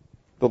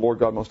the Lord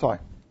God Most High.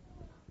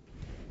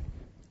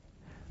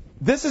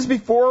 This is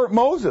before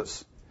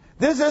Moses.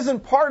 This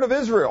isn't part of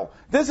Israel.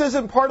 This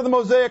isn't part of the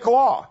Mosaic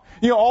Law.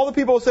 All the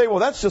people say, well,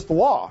 that's just the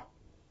law.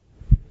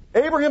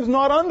 Abraham's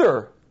not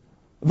under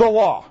the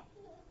law.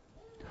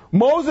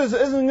 Moses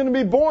isn't going to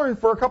be born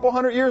for a couple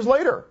hundred years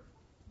later.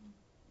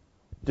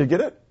 Do you get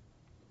it?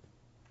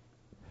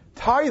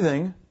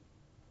 Tithing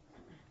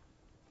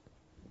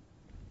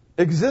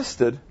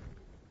existed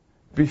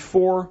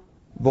before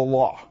the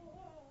law.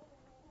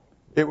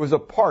 It was a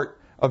part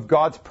of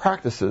God's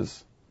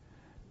practices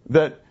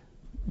that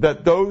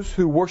those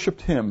who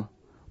worshipped Him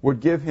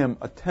would give Him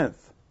a tenth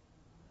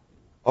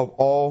of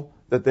all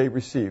that they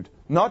received.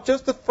 Not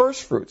just the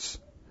first fruits,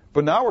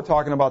 but now we're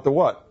talking about the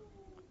what?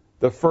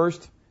 The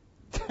first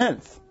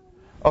tenth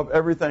of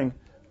everything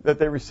that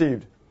they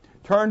received.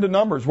 Turn to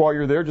Numbers while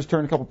you're there. Just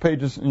turn a couple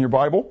pages in your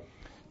Bible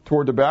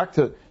toward the back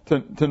to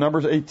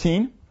Numbers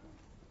 18.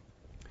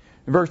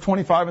 In verse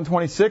 25 and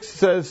 26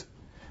 says,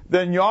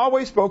 Then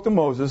Yahweh spoke to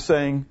Moses,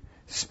 saying,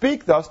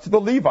 Speak thus to the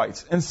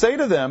Levites, and say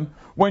to them,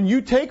 When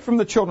you take from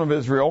the children of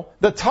Israel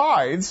the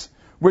tithes,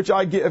 which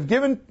I have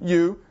given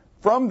you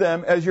from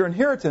them as your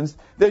inheritance,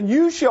 then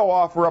you shall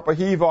offer up a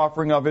heave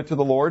offering of it to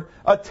the Lord,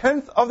 a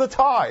tenth of the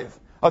tithe,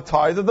 a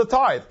tithe of the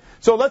tithe.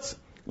 So let's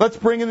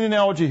bring in the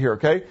analogy here,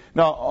 okay?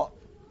 Now,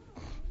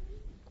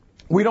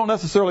 we don't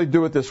necessarily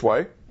do it this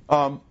way.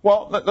 But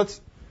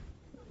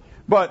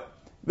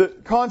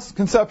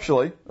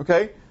conceptually,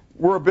 okay,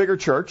 we're a bigger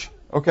church,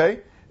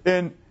 okay,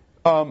 and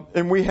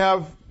we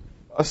have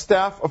a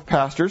staff of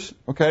pastors,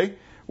 okay.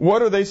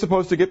 What are they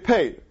supposed to get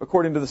paid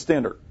according to the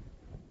standard?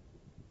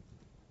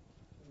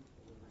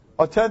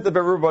 A tenth of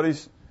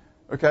everybody's,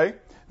 okay.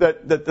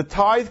 That the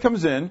tithe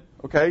comes in,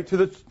 okay, to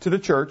the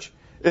church,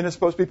 and it's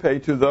supposed to be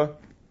paid to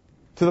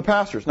the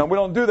pastors. Now we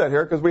don't do that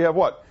here because we have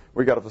what?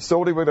 We got a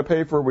facility we got to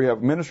pay for. We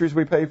have ministries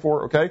we pay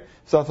for, okay,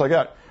 stuff like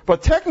that.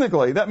 But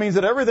technically, that means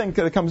that everything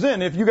that comes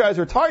in, if you guys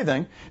are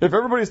tithing, if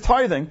everybody's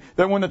tithing,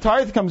 then when the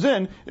tithe comes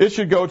in, it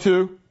should go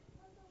to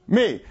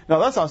me. Now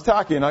that sounds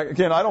tacky, and I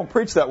don't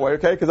preach that way,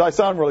 okay, because I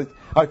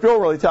feel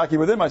really tacky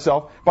within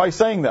myself by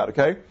saying that,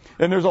 okay.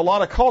 And there's a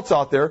lot of cults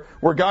out there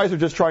where guys are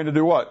just trying to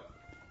do what?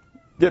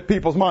 Get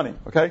people's money,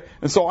 okay.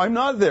 And so I'm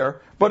not there,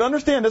 but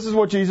understand this is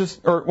what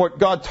what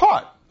God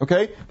taught,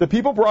 okay. The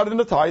people brought in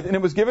the tithe, and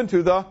it was given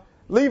to the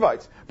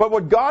Levites. But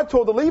what God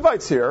told the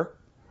Levites here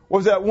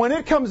was that when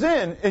it comes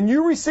in and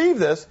you receive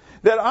this,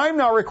 that I'm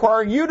now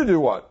requiring you to do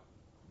what?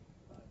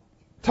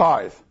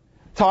 Tithe.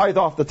 Tithe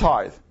off the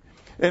tithe.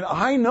 And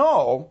I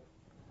know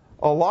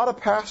a lot of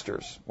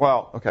pastors,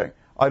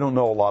 I don't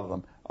know a lot of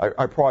them.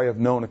 I probably have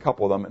known a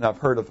couple of them, and I've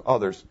heard of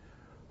others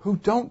who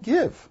don't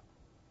give.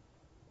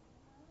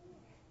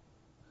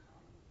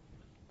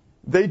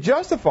 They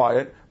justify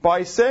it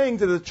by saying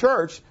to the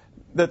church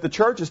that the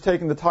church is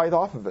taking the tithe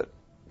off of it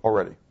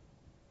already.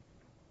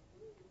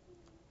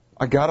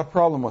 I got a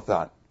problem with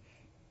that.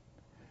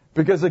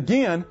 Because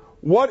again,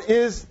 what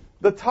is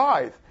the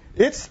tithe?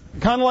 It's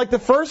kind of like the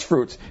first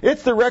fruits.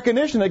 It's the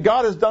recognition that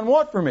God has done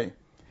what for me?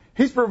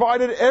 He's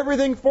provided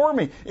everything for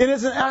me. It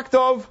is an act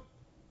of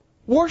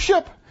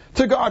worship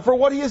to God for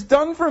what He has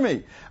done for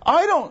me.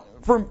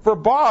 For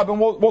Bob, and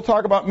we'll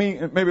talk about me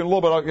maybe in a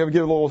little bit. I'll give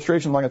you a little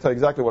illustration. I'm not going to tell you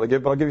exactly what I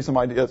give, but I'll give you some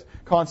ideas,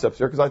 concepts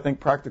here, because I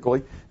think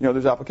practically,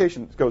 there's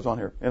application that goes on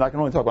here. And I can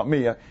only talk about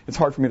me. It's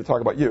hard for me to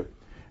talk about you.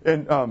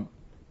 And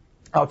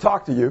I'll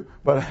talk to you,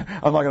 but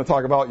I'm not going to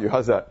talk about you.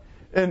 How's that?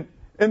 And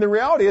the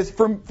reality is,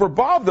 for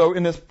Bob though,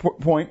 in this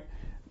point,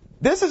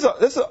 this is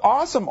an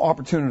awesome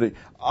opportunity.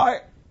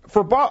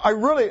 For Bob, I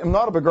really am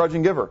not a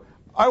begrudging giver.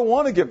 I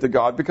want to give to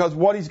God because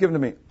what He's given to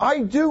me. I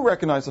do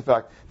recognize the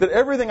fact that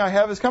everything I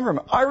have has come from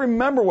Him. I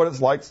remember what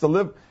it's like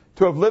to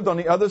have lived on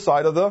the other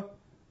side of the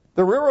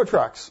railroad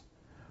tracks.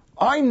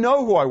 I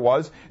know who I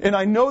was, and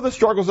I know the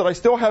struggles that I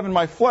still have in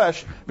my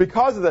flesh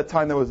because of that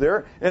time that was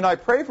there. And I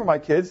pray for my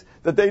kids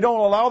that they don't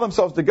allow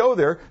themselves to go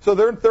there, so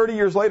they're 30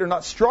 years later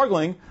not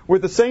struggling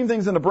with the same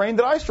things in the brain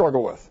that I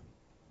struggle with.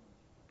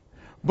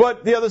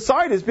 But the other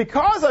side is,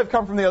 because I've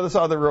come from the other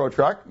side of the railroad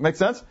track, makes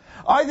sense?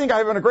 I think I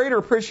have a greater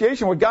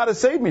appreciation of what God has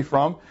saved me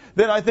from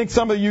than I think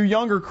some of you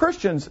younger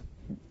Christians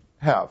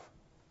have.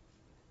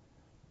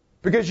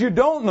 Because you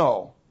don't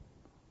know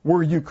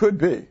where you could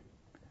be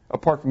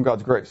apart from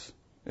God's grace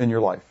in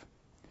your life.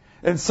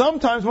 And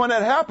sometimes when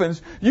that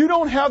happens, you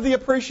don't have the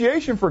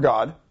appreciation for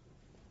God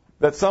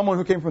that someone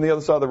who came from the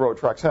other side of the road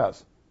tracks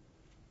has.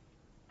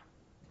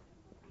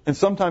 And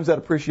sometimes that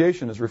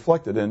appreciation is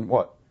reflected in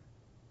what?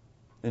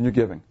 In your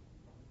giving.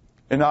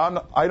 And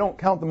I don't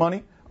count the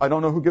money. I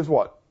don't know who gives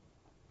what.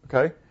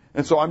 Okay?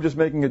 And so I'm just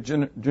making a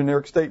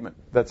generic statement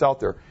that's out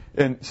there.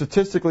 And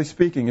statistically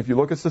speaking, if you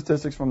look at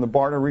statistics from the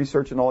Barna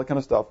research and all that kind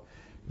of stuff,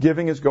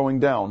 giving is going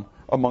down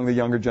among the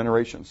younger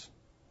generations.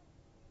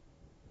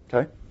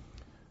 Okay?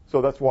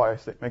 So that's why I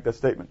make that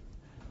statement.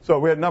 So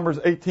we had Numbers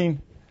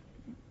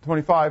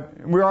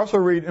 18:25. We also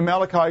read in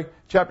Malachi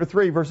chapter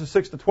 3, verses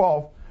 6 to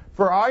 12,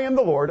 For I am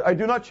the Lord, I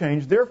do not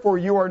change, therefore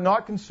you are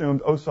not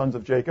consumed, O sons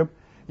of Jacob.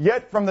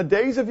 Yet from the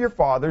days of your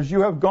fathers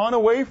you have gone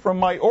away from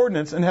my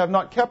ordinance and have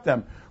not kept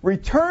them.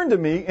 Return to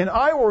me, and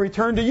I will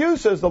return to you,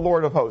 says the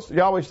Lord of hosts,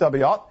 Yahweh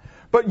Sabaoth.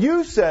 But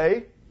you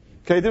say,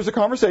 okay, there's a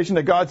conversation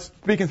that God's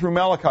speaking through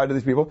Malachi to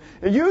these people.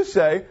 And you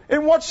say,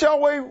 and what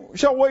shall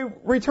we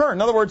return?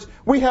 In other words,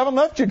 we haven't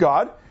left you,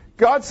 God.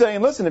 God's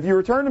saying, listen, if you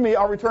return to me,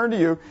 I'll return to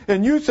you.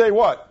 And you say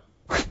what?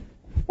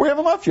 We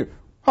haven't left you.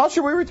 How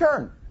should we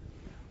return?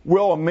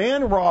 Will a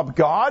man rob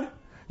God?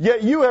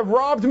 Yet you have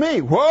robbed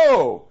me.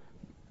 Whoa!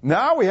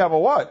 Now we have a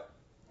what?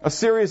 A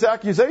serious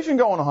accusation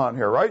going on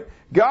here, right?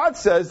 God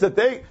says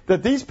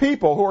that these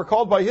people who are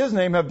called by His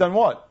name have done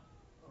what?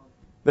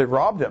 They've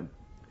robbed Him.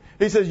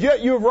 He says,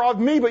 yet you have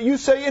robbed me, but you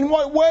say, in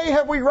what way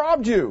have we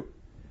robbed you?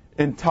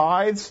 In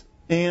tithes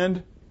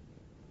and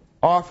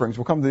offerings.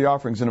 We'll come to the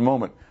offerings in a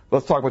moment.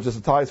 Let's talk about just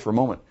the tithes for a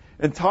moment.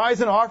 and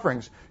tithes and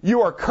offerings.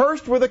 You are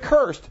cursed with a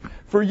curse,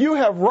 for you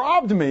have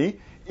robbed me,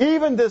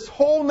 even this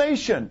whole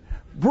nation.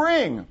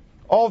 Bring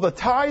all the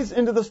tithes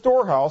into the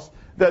storehouse,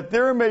 that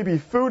there may be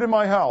food in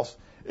my house,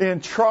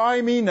 and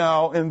try me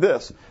now in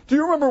this. Do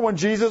you remember when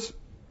Jesus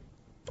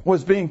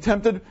was being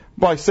tempted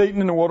by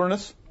Satan in the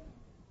wilderness?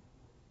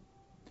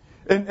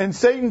 And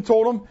Satan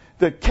told him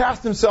to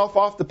cast himself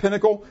off the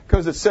pinnacle,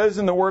 because it says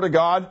in the Word of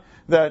God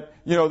that,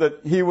 that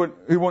he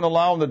wouldn't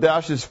allow him to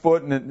dash his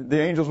foot, and the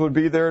angels would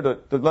be there to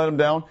let him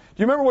down. Do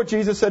you remember what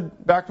Jesus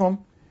said back to him?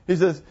 He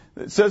says,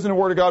 it says in the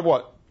Word of God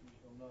what?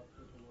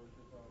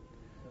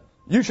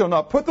 You shall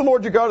not put the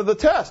Lord your God to the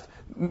test.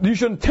 You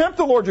shouldn't tempt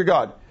the Lord your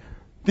God.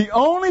 The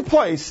only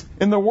place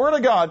in the Word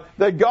of God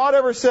that God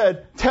ever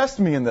said, test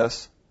me in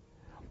this,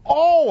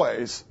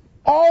 always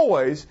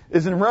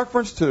is in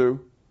reference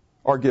to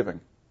our giving.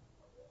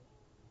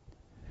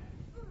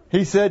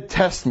 He said,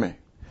 test me.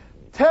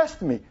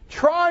 Test me.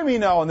 Try me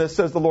now in this,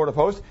 says the Lord of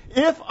hosts,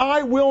 if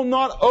I will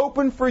not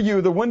open for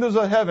you the windows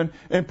of heaven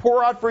and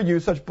pour out for you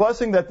such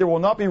blessing that there will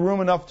not be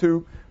room enough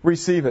to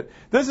receive it.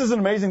 This is an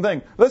amazing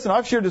thing. Listen,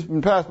 I've shared this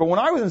in the past, but when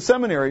I was in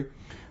seminary,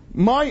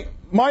 my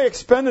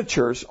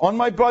expenditures on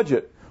my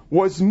budget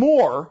was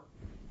more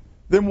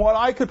than what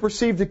I could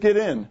perceive to get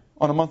in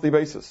on a monthly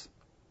basis.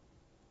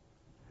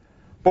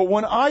 But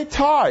when I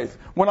tithe,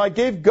 when I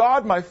gave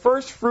God my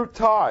first fruit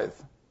tithe,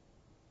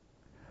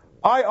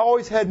 I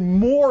always had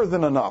more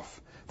than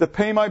enough to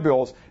pay my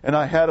bills, and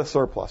I had a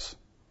surplus.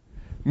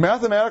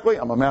 Mathematically,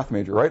 I'm a math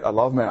major, right? I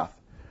love math.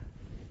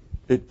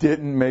 It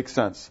didn't make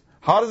sense.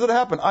 How does it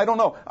happen? I don't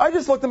know. I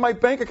just looked at my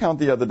bank account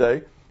the other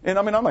day, and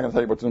I'm not going to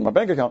tell you what's in my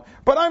bank account,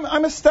 but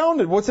I'm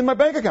astounded what's in my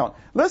bank account.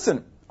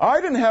 Listen, I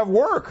didn't have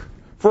work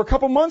for a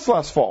couple months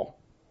last fall,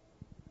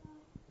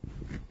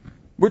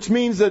 which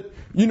means that,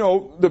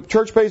 the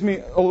church pays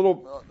me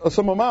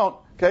some amount,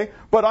 okay?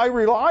 But I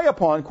rely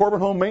upon Corbin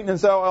Home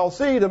Maintenance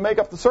LLC to make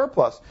up the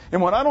surplus. And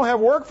when I don't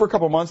have work for a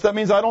couple months, that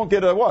means I don't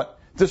get a what?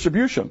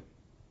 Distribution.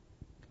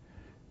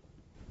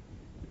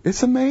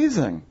 It's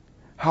amazing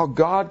how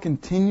God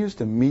continues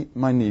to meet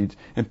my needs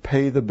and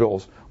pay the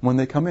bills when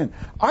they come in.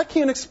 I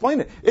can't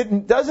explain it.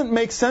 It doesn't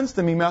make sense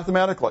to me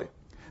mathematically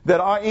that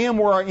I am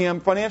where I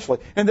am financially,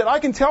 and that I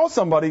can tell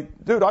somebody,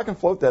 dude, I can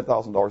float that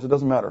 $1,000. It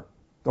doesn't matter.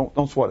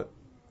 Don't sweat it.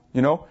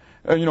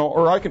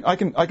 Or I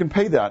can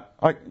pay that.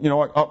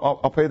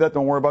 I'll pay that.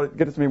 Don't worry about it.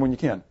 Get it to me when you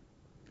can.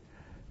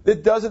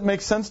 It doesn't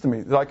make sense to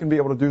me that I can be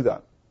able to do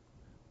that.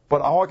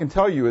 But all I can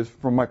tell you is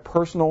from my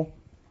personal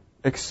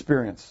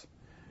experience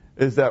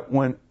is that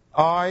when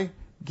I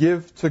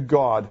give to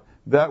God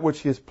that which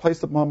He has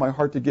placed upon my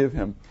heart to give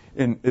Him,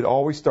 and it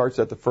always starts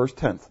at the first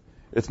tenth.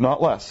 It's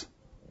not less.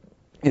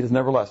 It is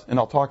never less. And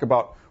I'll talk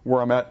about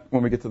where I'm at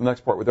when we get to the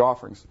next part with the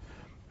offerings.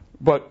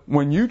 But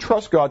when you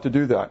trust God to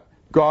do that,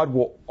 God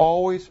will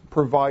always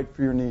provide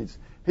for your needs.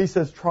 He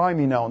says, try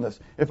me now in this.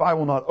 If I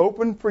will not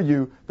open for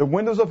you the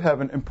windows of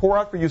heaven and pour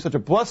out for you such a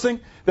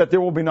blessing that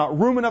there will be not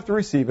room enough to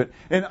receive it,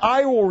 and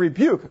I will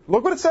rebuke,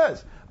 look what it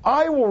says,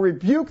 I will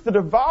rebuke the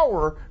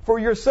devourer for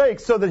your sake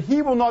so that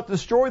he will not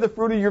destroy the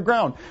fruit of your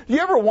ground. Do you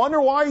ever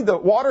wonder why the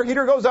water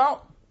heater goes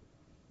out?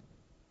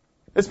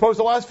 It's supposed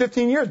to last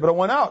 15 years, but it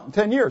went out in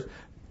 10 years.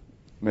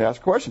 Let me ask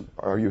a question.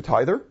 Are you a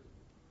tither?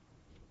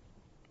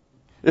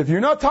 If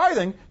you're not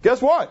tithing,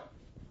 guess what?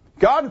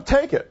 God will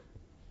take it.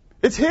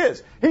 It's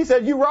His. He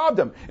said, you robbed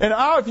Him. And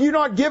if you're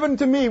not given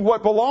to me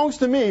what belongs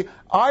to me,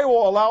 I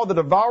will allow the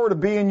devourer to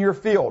be in your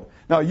field.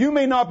 Now, you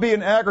may not be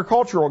an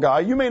agricultural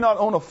guy. You may not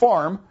own a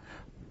farm.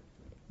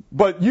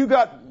 But you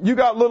got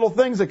little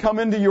things that come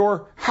into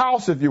your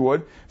house, if you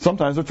would.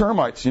 Sometimes they're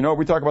termites.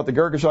 We talk about the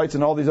Girgashites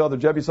and all these other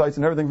Jebusites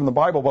and everything from the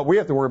Bible, but we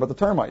have to worry about the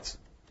termites.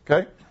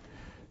 Okay?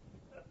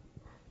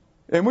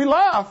 And we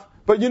laugh,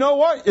 but you know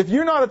what? If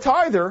you're not a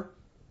tither,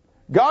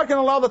 God can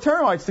allow the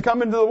termites to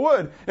come into the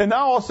wood, and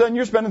now all of a sudden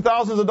you're spending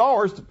thousands of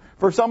dollars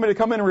for somebody to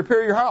come in and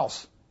repair your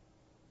house.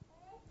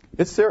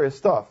 It's serious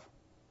stuff.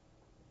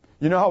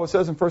 You know how it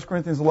says in 1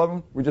 Corinthians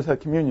 11? We just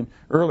had communion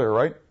earlier,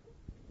 right?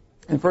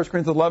 In 1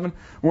 Corinthians 11,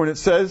 when it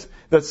says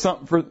that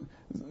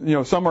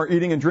some are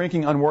eating and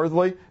drinking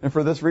unworthily, and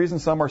for this reason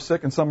some are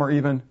sick and some are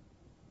even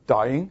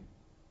dying.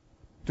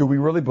 Do we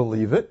really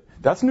believe it?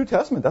 That's New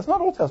Testament. That's not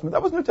Old Testament.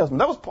 That was New Testament.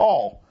 That was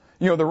Paul,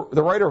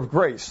 the writer of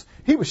grace.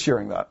 He was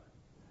sharing that.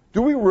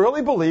 Do we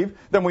really believe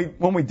that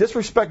when we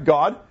disrespect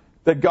God,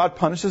 that God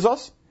punishes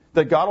us?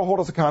 That God will hold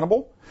us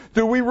accountable?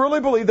 Do we really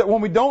believe that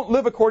when we don't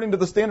live according to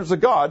the standards of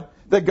God,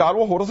 that God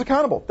will hold us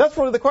accountable? That's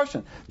really the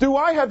question. Do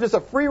I have just a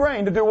free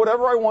reign to do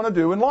whatever I want to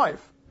do in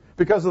life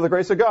because of the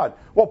grace of God?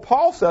 Well,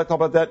 Paul said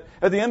about that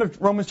at the end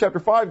of Romans chapter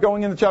 5,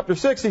 going into chapter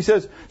 6. He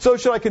says, so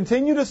should I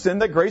continue to sin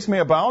that grace may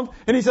abound?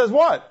 And he says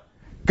what?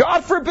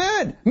 God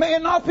forbid! May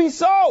it not be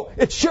so!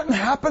 It shouldn't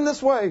happen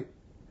this way.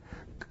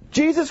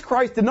 Jesus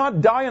Christ did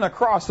not die on a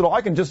cross so that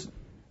I can just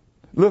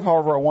live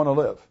however I want to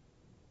live.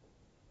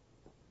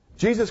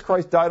 Jesus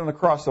Christ died on the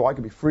cross so I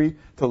could be free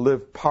to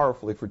live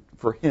powerfully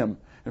for Him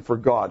and for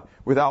God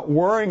without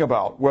worrying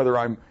about whether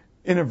I'm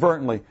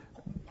inadvertently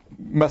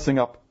messing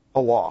up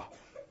a law.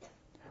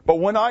 But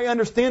when I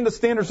understand the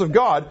standards of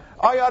God,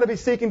 I ought to be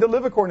seeking to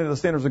live according to the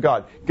standards of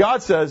God.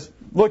 God says,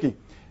 looky,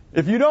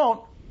 if you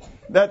don't,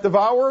 that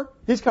devourer,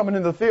 he's coming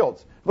into the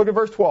fields. Look at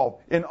verse 12.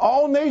 In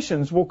all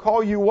nations will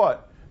call you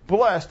what?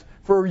 Blessed,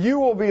 for you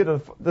will be the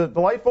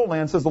delightful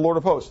land, says the Lord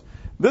of hosts.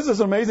 This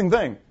is an amazing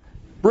thing.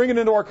 Bring it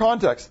into our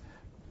context.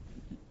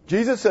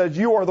 Jesus says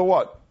you are the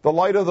what? The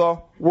light of the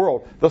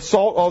world, the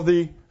salt of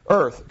the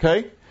earth,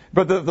 okay?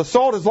 But the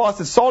salt has lost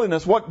its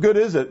saltiness. What good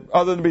is it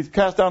other than to be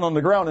cast down on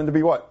the ground and to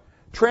be what?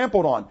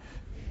 Trampled on.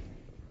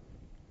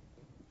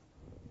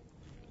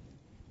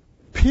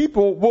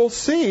 People will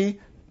see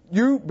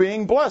you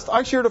being blessed.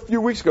 I shared a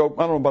few weeks ago,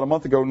 I don't know, about a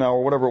month ago now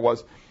or whatever it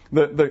was,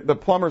 the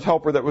plumber's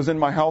helper that was in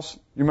my house.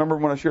 You remember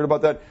when I shared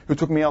about that? Who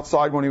took me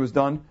outside when he was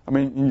done? I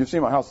mean, you've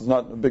seen my house. It's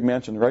not a big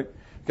mansion, right?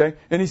 Okay?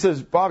 And he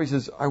says, Bob, he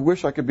says, I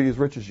wish I could be as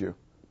rich as you.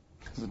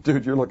 I said,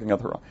 dude, you're looking at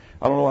the wrong.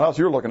 I don't know what house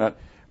you're looking at.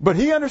 But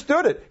he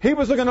understood it. He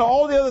was looking at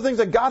all the other things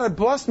that God had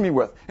blessed me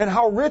with and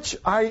how rich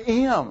I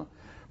am.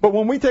 But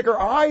when we take our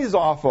eyes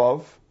off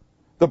of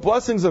the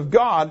blessings of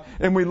God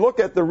and we look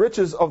at the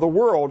riches of the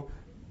world,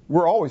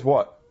 we're always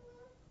what?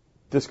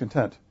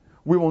 Discontent.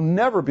 We will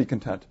never be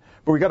content.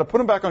 But we got to put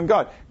them back on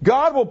God.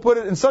 God will put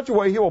it in such a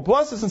way, He will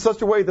bless us in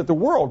such a way that the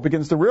world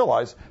begins to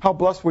realize how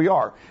blessed we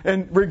are.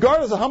 And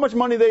regardless of how much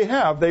money they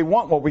have, they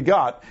want what we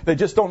got. They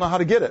just don't know how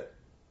to get it.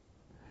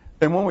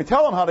 And when we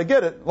tell them how to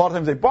get it, a lot of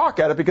times they balk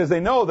at it because they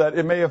know that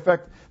it may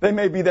affect, they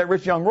may be that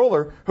rich young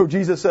ruler who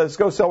Jesus says,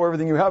 go sell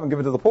everything you have and give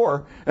it to the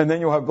poor, and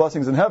then you'll have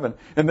blessings in heaven.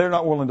 And they're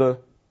not willing to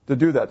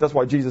do that. That's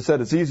why Jesus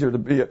said it's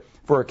easier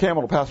for a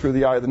camel to pass through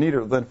the eye of the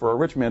needle than for a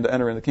rich man to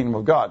enter in the kingdom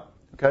of God.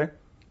 Okay?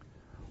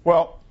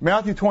 Well,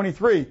 Matthew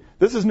 23,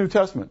 this is New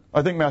Testament.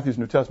 I think Matthew's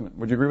New Testament.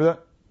 Would you agree with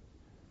that?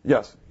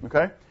 Yes.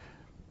 Okay?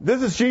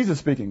 This is Jesus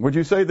speaking. Would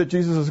you say that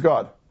Jesus is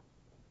God?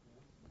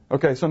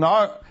 Okay, so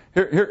now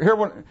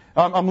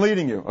I'm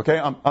leading you. Okay,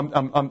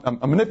 I'm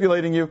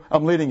manipulating you.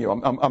 I'm leading you.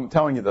 I'm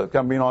telling you that.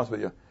 I'm being honest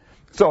with you.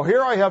 So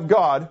here I have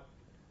God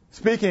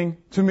speaking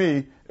to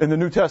me in the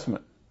New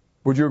Testament.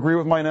 Would you agree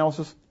with my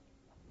analysis?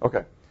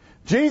 Okay.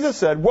 Jesus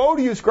said, "Woe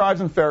to you,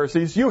 scribes and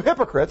Pharisees, you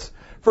hypocrites,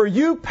 for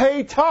you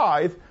pay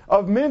tithe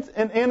of mint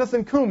and anise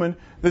and cumin."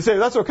 They say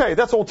that's okay.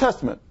 That's Old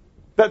Testament.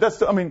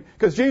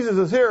 Because Jesus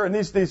is here, and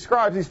these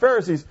scribes, these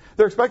Pharisees,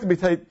 they're expected to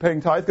be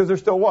paying tithe because they're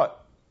still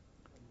what?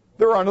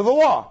 They're under the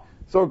law.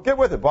 So get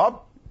with it,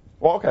 Bob.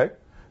 Well, okay.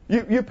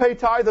 You pay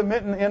tithe of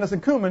mint and anise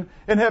and cumin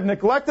and have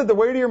neglected the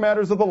weightier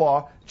matters of the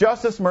law,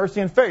 justice,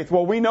 mercy, and faith.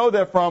 Well, we know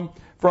that from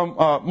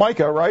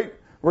Micah, right?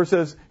 Where it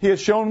says, He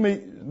has shown me,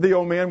 thee,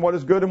 O man, what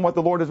is good and what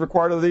the Lord has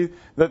required of thee,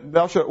 that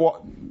thou shalt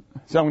walk.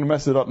 See, I'm going to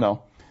mess it up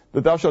now.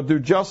 That thou shalt do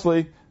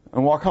justly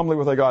and walk humbly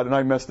with thy God. And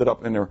I messed it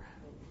up in there.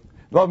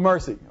 Love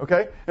mercy,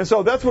 okay? And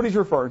so that's what he's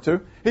referring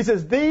to. He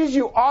says, these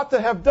you ought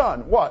to have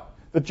done. What?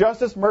 The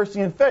justice,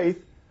 mercy, and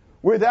faith,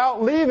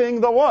 without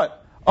leaving the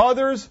what?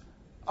 Others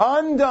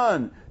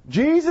undone.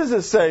 Jesus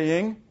is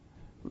saying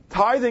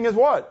tithing is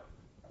what?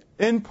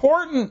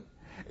 Important.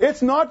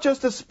 It's not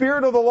just the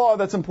spirit of the law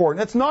that's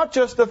important. It's not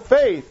just the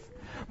faith.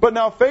 But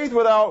now faith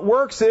without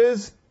works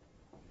is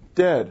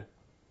dead.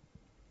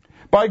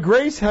 By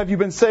grace have you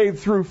been saved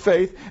through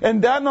faith,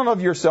 and that not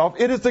of yourself.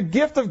 It is the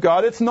gift of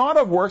God. It's not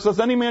of works, lest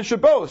any man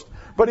should boast.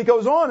 But he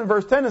goes on in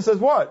verse 10 and says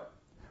what?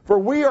 For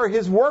we are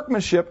His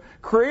workmanship,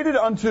 created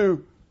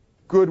unto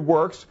good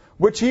works,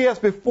 which He has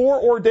before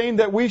ordained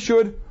that we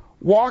should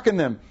walk in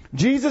them.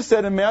 Jesus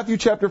said in Matthew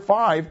chapter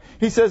 5,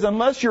 He says,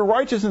 unless your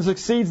righteousness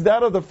exceeds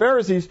that of the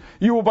Pharisees,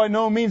 you will by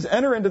no means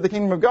enter into the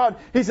kingdom of God.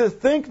 He says,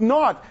 think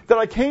not that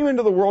I came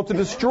into the world to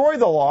destroy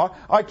the law.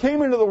 I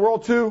came into the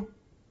world to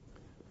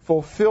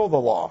fulfill the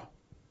law.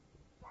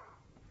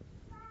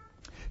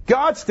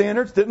 God's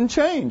standards didn't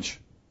change.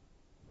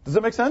 Does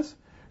that make sense?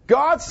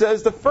 God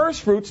says the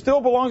first fruit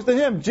still belongs to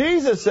Him.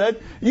 Jesus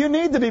said, you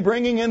need to be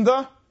bringing in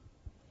the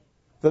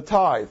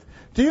tithe.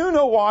 Do you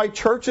know why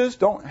churches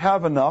don't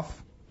have enough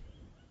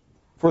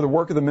for the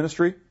work of the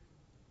ministry?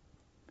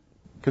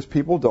 Because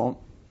people don't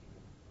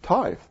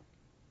tithe.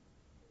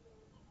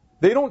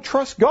 They don't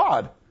trust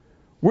God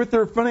with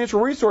their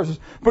financial resources.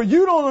 But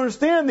you don't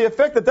understand the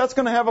effect that that's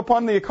going to have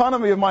upon the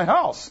economy of my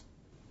house.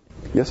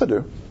 Yes, I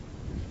do.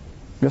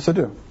 Yes, I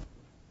do.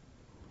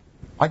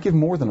 I give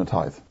more than a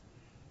tithe.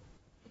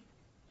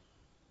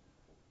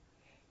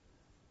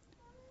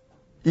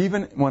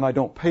 Even when I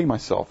don't pay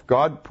myself,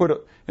 God put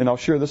it, and I'll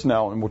share this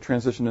now, and we'll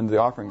transition into the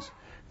offerings.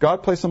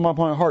 God placed them on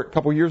my heart a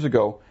couple years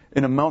ago,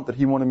 an amount that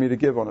He wanted me to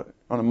give on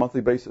a monthly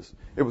basis.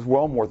 It was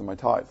well more than my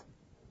tithe.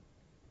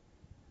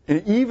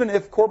 And even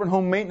if Corbin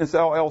Home Maintenance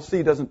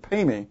LLC doesn't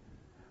pay me,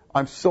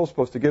 I'm still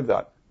supposed to give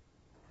that.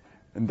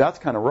 And that's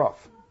kind of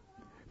rough.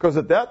 Because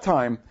at that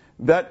time,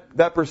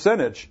 that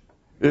percentage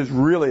is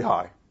really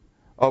high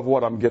of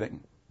what I'm getting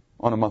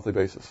on a monthly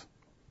basis.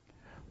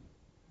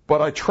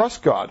 But I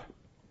trust God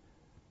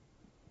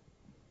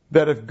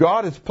that if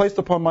God has placed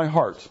upon my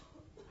heart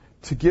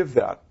to give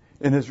that,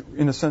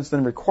 in a sense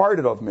then required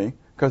it of me,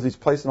 because He's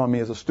placed it on me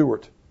as a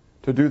steward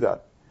to do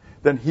that,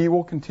 then He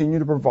will continue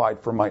to provide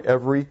for my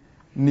every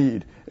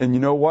need. And you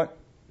know what?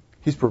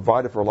 He's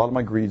provided for a lot of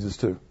my greeds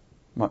too.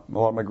 A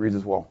lot of my greeds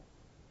as well.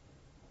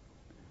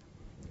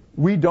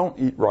 We don't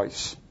eat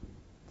rice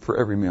for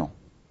every meal,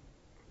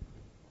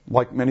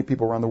 like many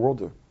people around the world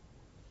do.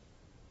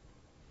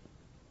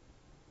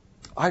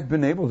 I've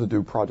been able to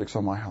do projects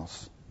on my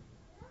house.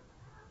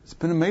 It's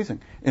been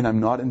amazing. And I'm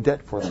not in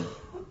debt for them.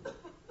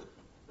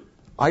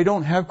 I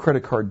don't have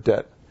credit card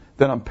debt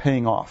that I'm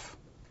paying off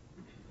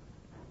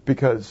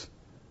because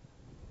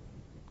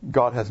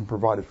God hasn't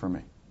provided for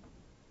me.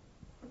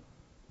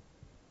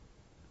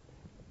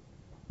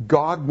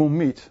 God will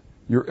meet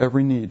your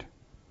every need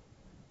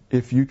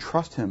if you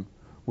trust Him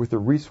with the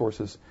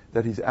resources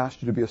that He's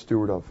asked you to be a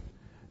steward of.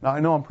 Now, I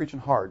know I'm preaching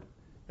hard,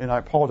 and I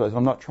apologize.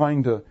 I'm not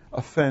trying to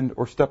offend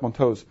or step on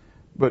toes,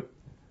 but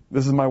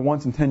this is my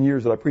once in 10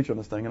 years that I preach on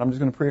this thing, and I'm just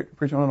going to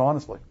preach on it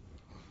honestly.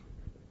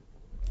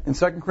 In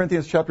 2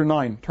 Corinthians chapter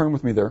 9, turn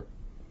with me there.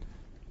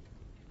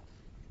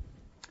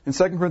 In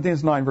 2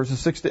 Corinthians 9, verses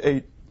 6 to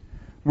 8,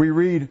 we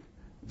read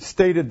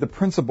stated the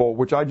principle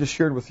which I just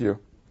shared with you.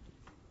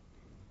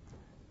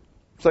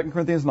 2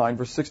 Corinthians 9,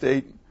 verse 6 to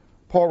 8,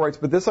 Paul writes,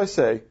 "But this I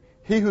say,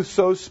 he who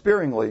sows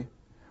sparingly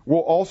will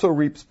also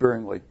reap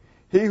sparingly.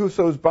 He who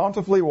sows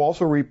bountifully will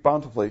also reap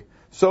bountifully.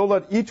 So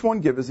let each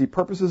one give as he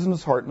purposes in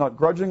his heart, not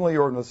grudgingly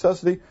or of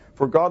necessity,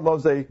 for God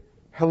loves a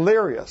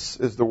hilarious,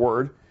 is the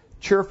word,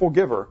 cheerful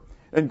giver.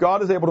 And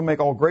God is able to make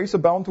all grace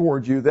abound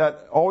towards you,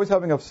 that always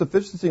having a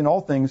sufficiency in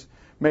all things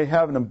may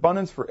have an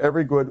abundance for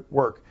every good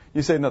work."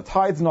 You say, no,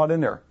 tithe's not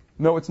in there.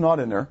 No, it's not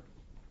in there.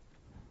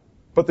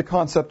 But the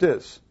concept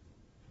is,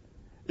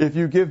 if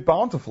you give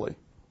bountifully,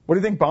 what do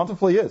you think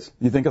bountifully is?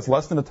 You think it's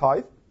less than a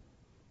tithe?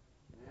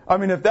 I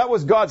mean, if that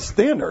was God's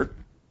standard,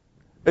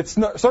 it's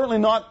certainly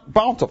not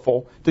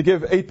bountiful to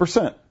give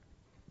 8%,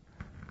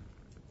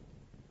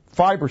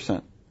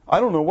 5%. I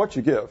don't know what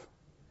you give.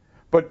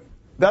 But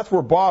that's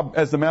where Bob,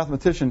 as the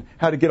mathematician,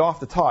 had to get off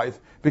the tithe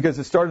because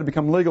it started to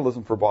become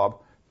legalism for Bob,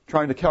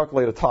 trying to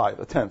calculate a tithe,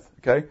 a tenth,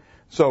 okay?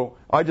 So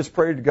I just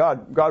prayed to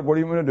God, God, what are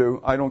you going to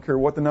do? I don't care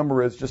what the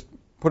number is, just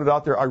put it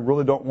out there. I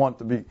really don't want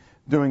to be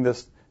doing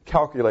this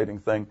calculating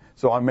thing,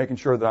 so I'm making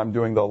sure that I'm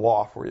doing the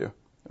law for you,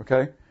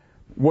 okay?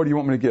 What do you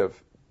want me to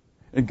give?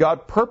 And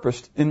God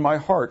purposed in my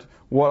heart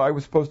what I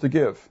was supposed to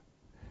give.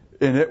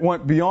 And it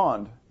went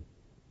beyond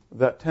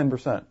that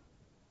 10%,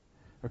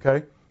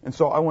 okay? And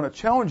so I want to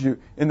challenge you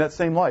in that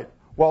same light.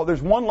 Well,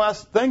 there's one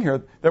last thing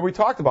here that we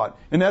talked about,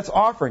 and that's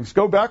offerings.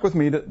 Go back with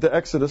me to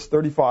Exodus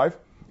 35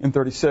 and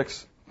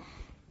 36.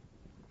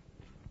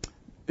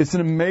 It's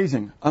an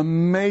amazing,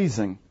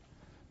 amazing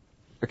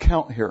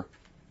account here.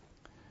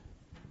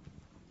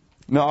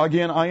 Now,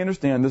 again, I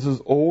understand this is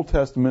Old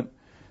Testament.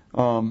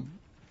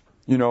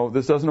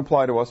 This doesn't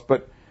apply to us,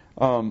 but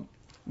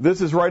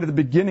this is right at the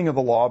beginning of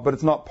the law, but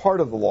it's not part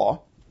of the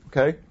law.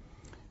 Okay?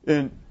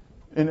 In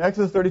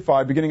Exodus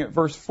 35, beginning at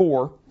verse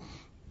 4,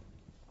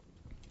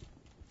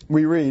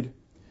 we read,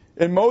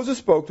 "And Moses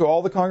spoke to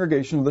all the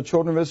congregation of the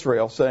children of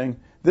Israel, saying,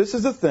 This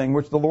is the thing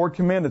which the Lord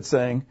commanded,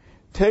 saying,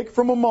 Take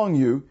from among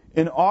you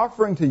an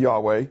offering to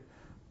Yahweh."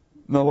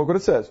 Now look what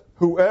it says.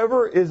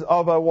 "Whoever is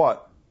of a"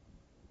 what?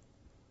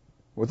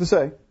 What's it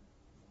say?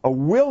 "A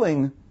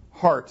willing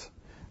heart.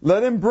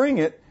 Let him bring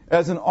it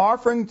as an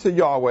offering to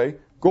Yahweh,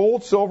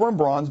 gold, silver, and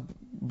bronze,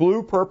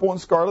 blue, purple,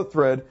 and scarlet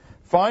thread,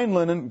 fine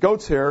linen,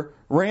 goat's hair,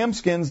 ram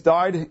skins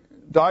dyed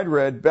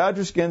red,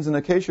 badger skins and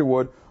acacia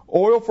wood,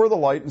 oil for the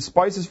light, and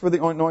spices for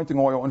the anointing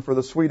oil and for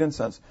the sweet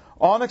incense,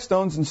 onyx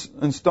stones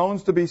and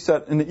stones to be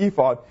set in the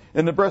ephod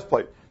in the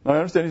breastplate." Now I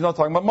understand he's not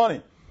talking about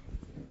money.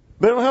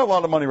 They don't have a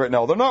lot of money right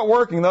now. They're not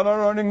working. They're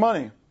not earning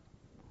money.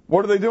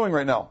 What are they doing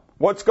right now?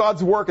 What's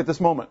God's work at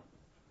this moment?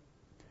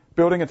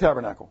 Building a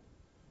tabernacle.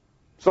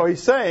 So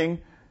he's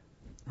saying,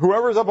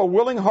 whoever is of a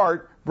willing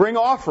heart, bring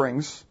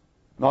offerings,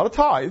 not a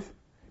tithe.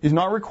 He's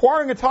not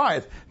requiring a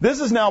tithe.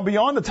 This is now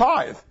beyond a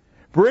tithe.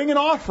 Bring an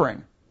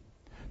offering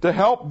to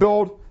help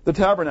build the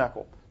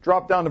tabernacle.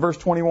 Drop down to verse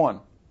 21.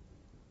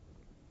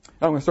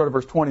 I'm going to start at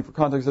verse 20 for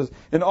context. It says,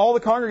 "And all the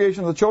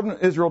congregation of the children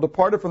of Israel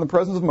departed from the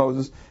presence of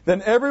Moses.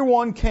 Then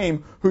everyone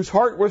came whose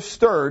heart was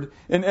stirred,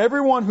 and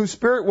everyone whose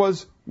spirit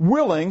was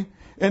willing,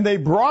 and they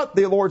brought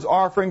the Lord's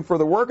offering for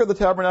the work of the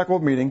tabernacle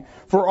of meeting,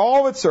 for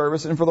all of its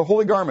service, and for the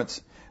holy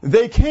garments.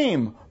 They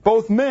came,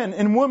 both men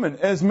and women,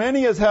 as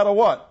many as had a"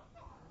 what?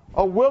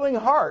 "A willing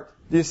heart."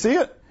 Do you see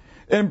it?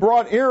 "And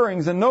brought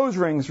earrings and nose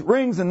rings,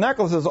 rings and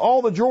necklaces,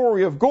 all the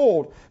jewelry of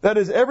gold. That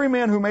is, every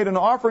man who made an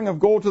offering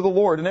of gold to the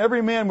Lord, and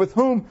every man with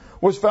whom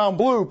was found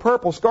blue,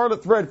 purple,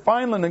 scarlet thread,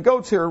 fine linen,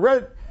 goat's hair,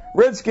 red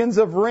skins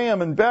of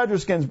ram, and badger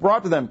skins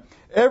brought to them.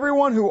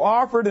 Everyone who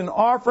offered an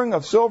offering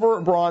of silver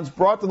and bronze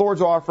brought the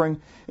Lord's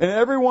offering, and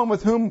everyone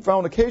with whom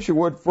found acacia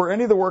wood for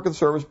any of the work of the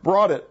service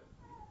brought it."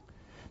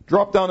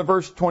 Drop down to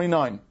verse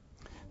 29.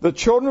 "The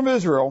children of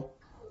Israel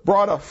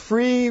brought a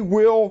free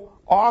will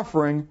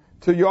offering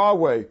to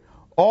Yahweh,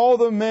 all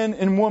the men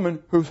and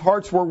women whose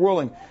hearts were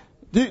willing."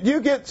 Do you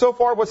get so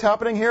far what's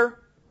happening here?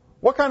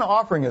 What kind of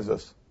offering is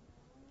this?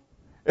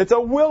 It's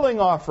a willing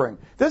offering.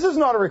 This is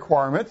not a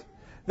requirement.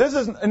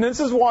 this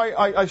is why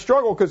I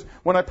struggle, because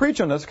when I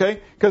preach on this,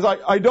 okay, because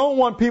I don't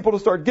want people to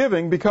start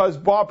giving because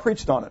Bob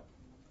preached on it.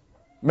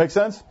 Make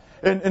sense?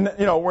 And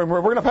you know, we're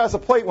going to pass a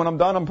plate when I'm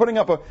done. I'm going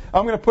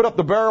to put up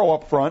the barrel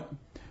up front,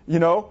 you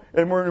know,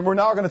 and we're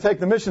now going to take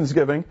the missions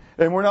giving,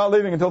 and we're not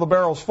leaving until the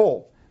barrel's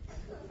full.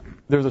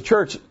 There's a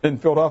church in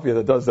Philadelphia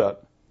that does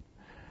that.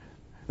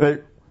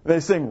 They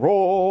sing,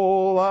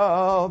 roll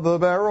out the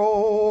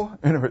barrel.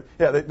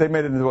 Yeah, they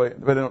made it into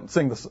they don't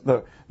sing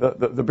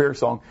the beer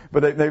song,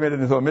 but they made it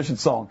into a mission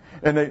song.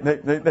 And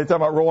they talk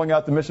about rolling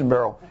out the mission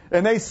barrel.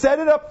 And they set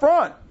it up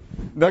front.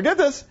 Now get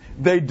this,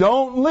 they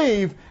don't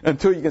leave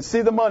until you can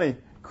see the money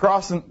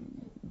passing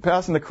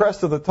the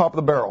crest of the top of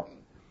the barrel.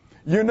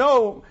 You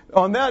know,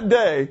 on that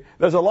day,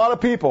 there's a lot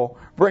of people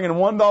bringing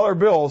 $1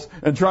 bills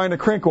and trying to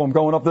crinkle them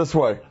going up this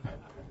way.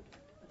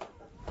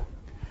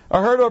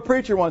 I heard of a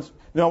preacher once.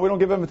 No, we don't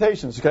give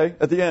invitations, okay,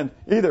 at the end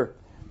either.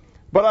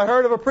 But I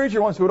heard of a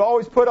preacher once who would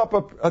always put up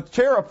a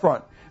chair up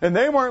front, and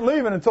they weren't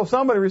leaving until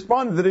somebody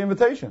responded to the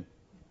invitation.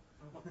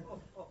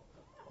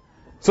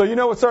 So you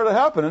know what started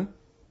happening?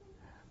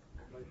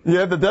 You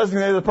have the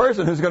designated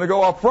person who's going to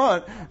go up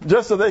front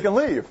just so they can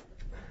leave.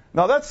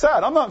 Now that's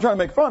sad. I'm not trying to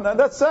make fun.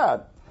 That's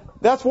sad.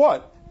 That's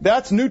what?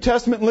 That's New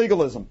Testament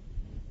legalism.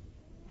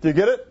 Do you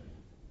get it?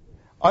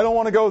 I don't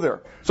want to go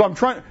there. So I'm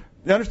trying.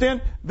 You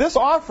understand? This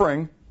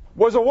offering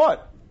was a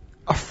what?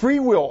 A free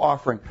will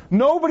offering.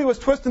 Nobody was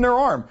twisting their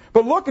arm.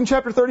 But look in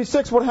chapter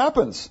 36 what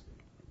happens.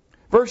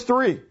 Verse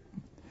 3.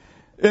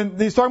 And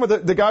he's talking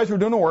about the guys who were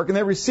doing the work, and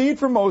they received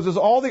from Moses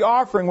all the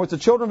offering which the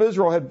children of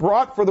Israel had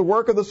brought for the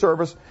work of the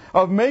service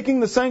of making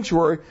the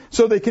sanctuary.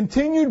 So they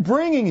continued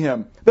bringing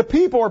him. The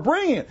people are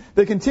bringing it.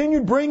 They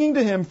continued bringing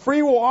to him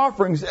free will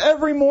offerings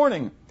every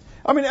morning.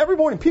 I mean, every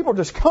morning people are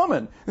just coming,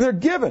 and they're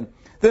giving.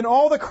 Then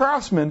all the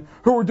craftsmen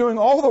who were doing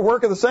all the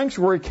work of the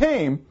sanctuary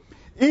came,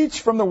 each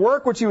from the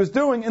work which he was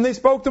doing, and they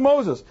spoke to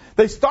Moses.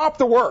 They stopped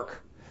the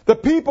work. The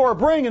people are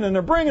bringing, and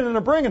they're bringing, and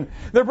they're bringing.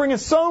 They're bringing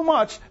so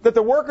much that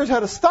the workers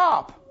had to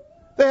stop.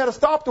 They had to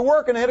stop the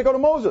work, and they had to go to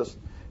Moses.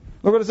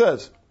 Look what it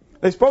says.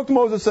 They spoke to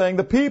Moses, saying,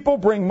 the people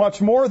bring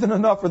much more than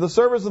enough for the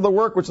service of the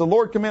work which the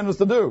Lord commanded us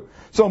to do.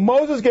 So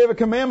Moses gave a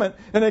commandment,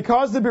 and they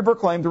caused it to be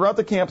proclaimed throughout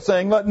the camp,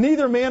 saying, let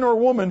neither man or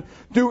woman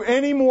do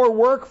any more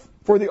work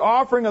for the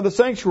offering of the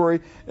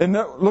sanctuary. And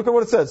look at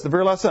what it says, the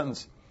very last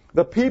sentence.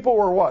 The people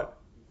were what?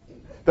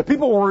 The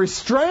people were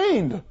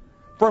restrained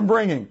from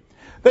bringing.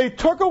 They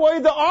took away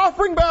the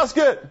offering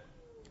basket.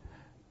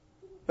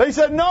 They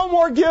said, no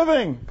more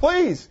giving,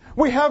 please.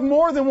 We have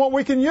more than what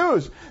we can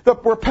use.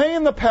 We're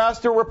paying the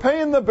pastor, we're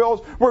paying the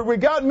bills, we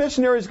got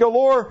missionaries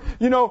galore.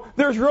 You know,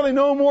 there's really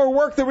no more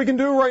work that we can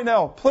do right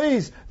now.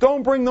 Please,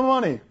 don't bring the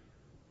money.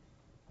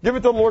 Give it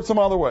to the Lord some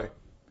other way.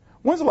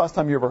 When's the last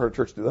time you ever heard a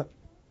church do that?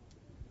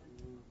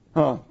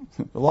 A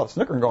lot of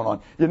snickering going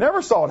on. You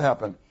never saw it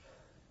happen.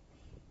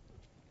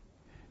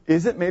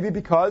 Is it maybe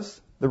because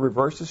the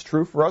reverse is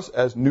true for us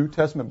as New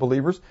Testament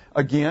believers?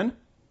 Again,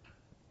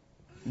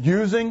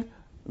 using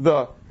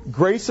the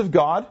grace of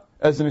God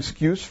as an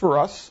excuse for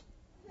us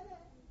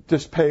to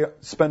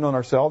spend on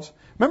ourselves.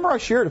 Remember I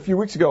shared a few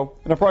weeks ago,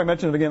 and I probably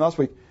mentioned it again last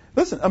week.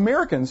 Listen,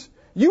 Americans,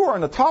 you are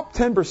in the top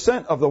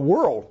 10% of the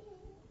world.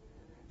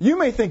 You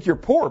may think you're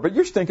poor, but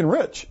you're stinking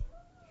rich.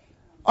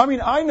 I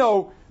mean, I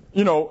know,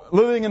 you know,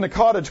 living in the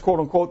cottage, quote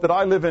unquote, that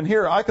I live in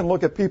here, I can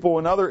look at people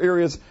in other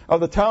areas of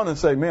the town and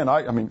say, man,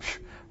 I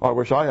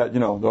wish I had,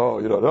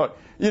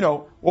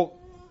 well,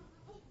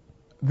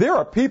 there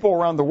are people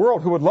around the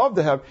world who would love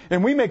to have,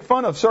 and we make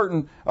fun of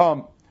certain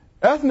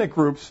ethnic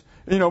groups.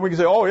 You know, we can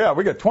say, oh yeah,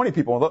 we got 20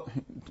 people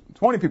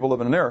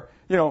living in there.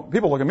 You know,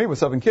 people look at me with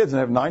 7 kids and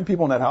have 9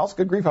 people in that house.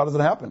 Good grief, how does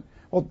it happen?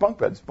 Well, bunk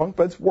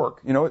beds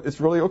work. You know,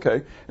 it's really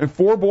okay. And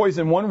 4 boys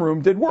in one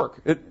room did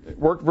work. It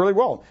worked really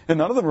well. And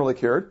none of them really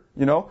cared.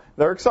 You know,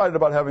 they're excited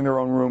about having their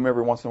own room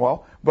every once in a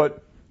while.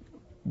 But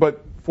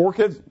 4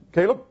 kids,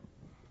 Caleb,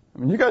 I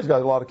mean, you guys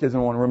got a lot of kids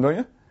in one room, don't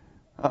you?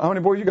 How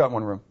many boys you got in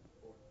one room?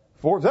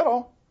 4? Is that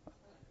all?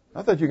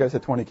 I thought you guys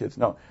had 20 kids.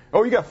 No.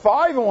 Oh, you got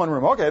 5 in one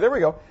room. Okay, there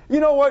we go. You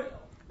know what?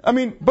 I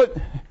mean, but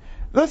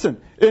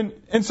listen,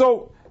 and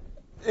so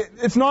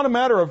it's not a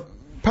matter of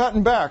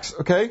patting backs,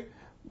 okay?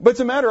 But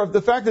it's a matter of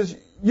the fact is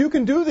you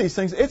can do these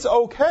things. It's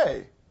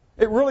okay.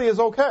 It really is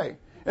okay.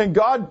 And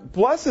God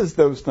blesses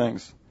those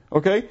things,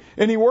 okay?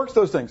 And He works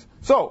those things.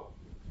 So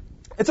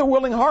it's a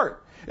willing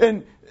heart.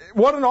 And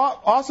what an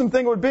awesome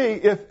thing it would be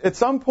if at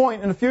some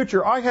point in the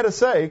future I had to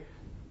say,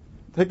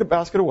 take the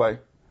basket away.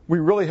 We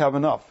really have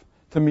enough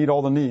to meet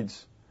all the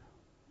needs.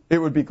 It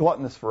would be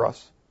gluttonous for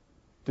us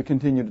to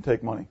continue to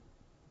take money.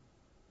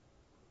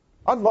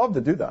 I'd love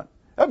to do that.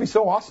 That'd be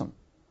so awesome.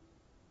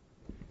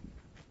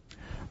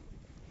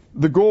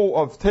 The goal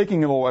of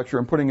taking a little extra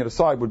and putting it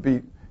aside would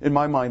be, in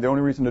my mind, the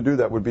only reason to do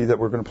that would be that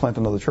we're going to plant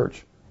another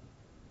church.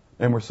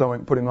 And we're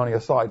putting money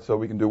aside so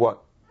we can do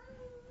what?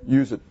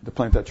 Use it to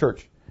plant that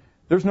church.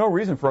 There's no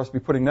reason for us to be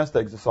putting nest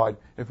eggs aside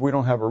if we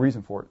don't have a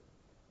reason for it.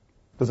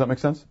 Does that make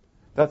sense?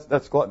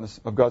 That's gluttonous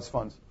of God's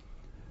funds.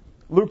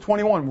 Luke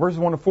 21, verses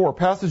 1 to 4,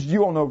 passage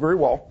you all know very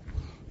well.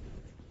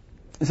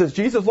 It says,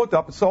 Jesus looked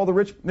up and saw the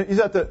rich, he's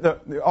at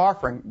the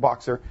offering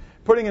box there,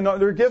 putting in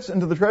their gifts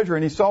into the treasury,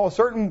 and he saw a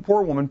certain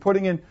poor woman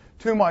putting in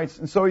 2 mites.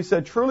 And so he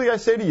said, truly I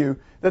say to you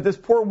that this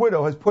poor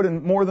widow has put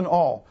in more than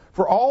all.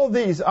 For all of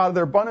these out of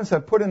their abundance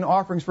have put in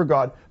offerings for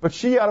God, but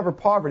she out of her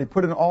poverty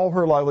put in all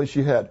her livelihood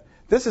she had.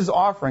 This is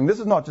offering. This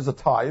is not just a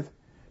tithe.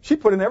 She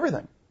put in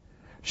everything.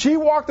 She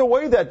walked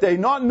away that day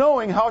not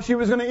knowing how she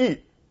was going to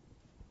eat.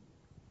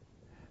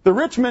 The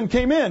rich men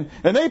came in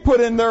and they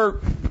put in their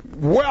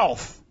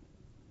wealth,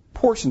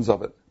 portions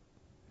of it.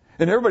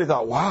 And everybody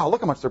thought, wow,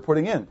 look how much they're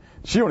putting in.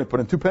 She only put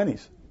in 2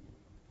 pennies.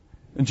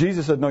 And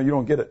Jesus said, no, you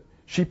don't get it.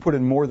 She put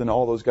in more than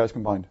all those guys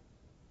combined.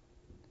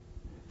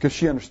 Because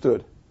she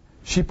understood.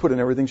 She put in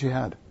everything she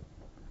had.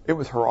 It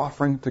was her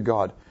offering to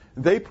God.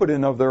 They put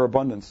in of their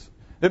abundance.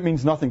 It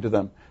means nothing to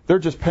them. They're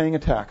just paying a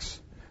tax.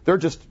 They're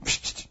just,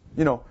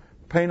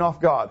 paying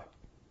off God.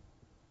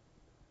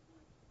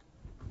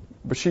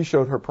 But she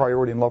showed her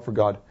priority and love for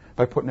God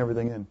by putting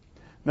everything in.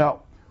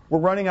 Now, we're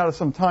running out of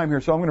some time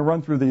here, so I'm going to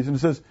run through these. And it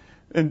says,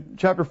 in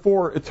chapter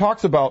 4, it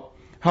talks about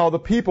how the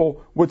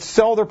people would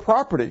sell their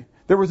property.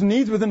 There was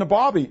needs within the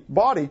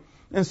body,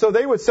 and so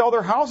they would sell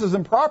their houses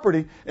and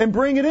property and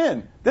bring it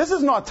in. This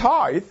is not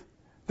tithe.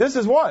 This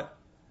is what?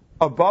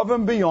 Above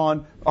and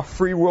beyond a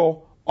free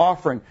will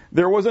offering.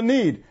 There was a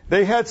need.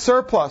 They had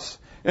surplus,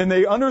 and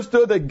they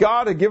understood that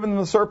God had given them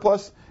the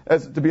surplus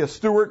as to be a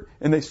steward,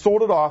 and they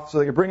sold it off so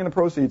they could bring in the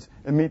proceeds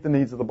and meet the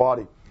needs of the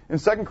body. In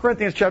 2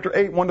 Corinthians chapter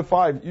 8,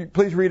 1-5,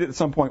 please read it at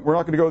some point. We're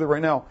not going to go there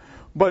right now.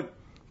 But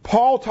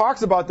Paul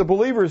talks about the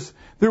believers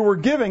who were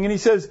giving, and he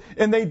says,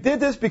 and they did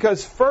this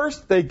because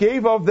first they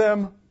gave of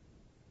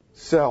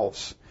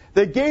themselves.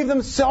 They gave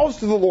themselves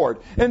to the Lord.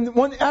 And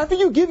after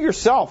you give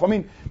yourself,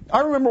 I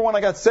remember when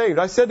I got saved,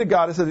 I said to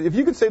God, I said, if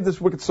you could save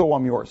this wicked soul,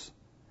 I'm yours.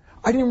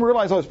 I didn't even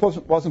realize I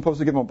wasn't supposed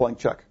to give him a blank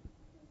check.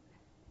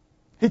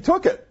 He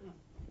took it.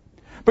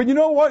 But you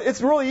know what?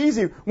 It's really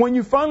easy. When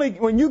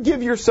you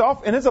give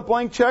yourself and it's a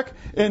blank check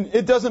and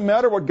it doesn't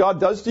matter what God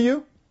does to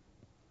you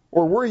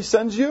or where He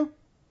sends you,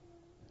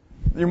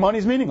 your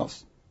money's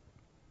meaningless.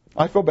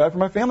 I feel bad for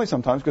my family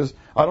sometimes because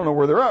I don't know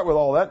where they're at with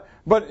all that.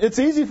 But it's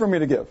easy for me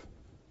to give.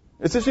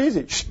 It's just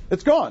easy.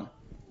 It's gone.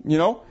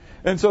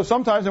 And so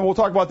sometimes, and we'll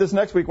talk about this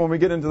next week when we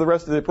get into the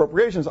rest of the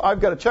appropriations,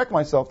 I've got to check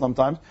myself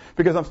sometimes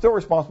because I'm still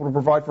responsible to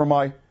provide for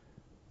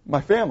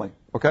my family.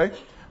 Okay?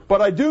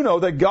 But I do know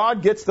that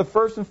God gets the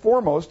first and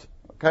foremost,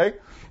 okay?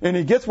 And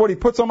He gets what He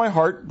puts on my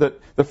heart,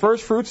 that the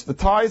first fruits, the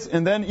tithes,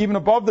 and then even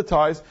above the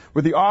tithes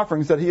with the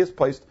offerings that He has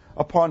placed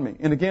upon me.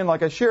 And again,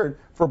 like I shared,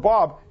 for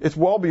Bob, it's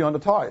well beyond a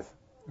tithe,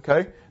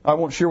 okay? I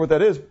won't share what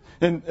that is.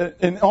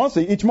 And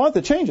honestly, each month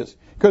it changes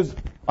because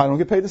I don't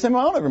get paid the same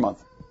amount every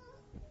month.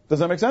 Does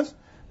that make sense?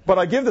 But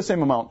I give the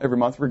same amount every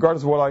month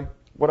regardless of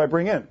what I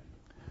bring in.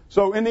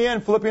 So in the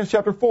end, Philippians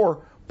chapter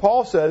 4,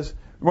 Paul says,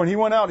 when he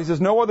went out, he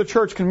says, no other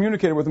church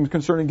communicated with him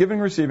concerning giving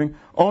and receiving,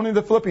 only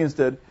the Philippians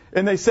did.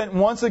 And they sent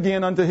once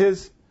again unto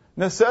his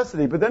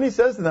necessity. But then he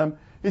says to them,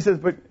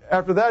 but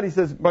after that, he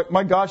says, but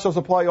my God shall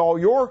supply all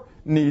your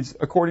needs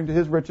according to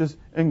His riches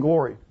and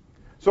glory.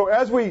 So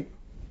as we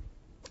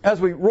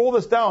roll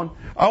this down,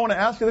 I want to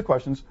ask you the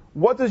questions.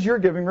 What does your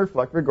giving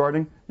reflect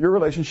regarding your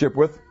relationship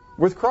with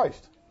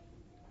Christ?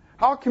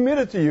 How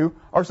committed to you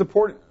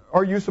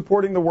are you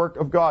supporting the work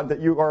of God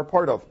that you are a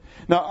part of?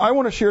 Now, I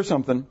want to share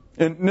something,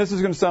 and this is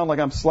going to sound like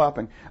I'm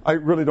slapping. I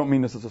really don't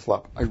mean this as a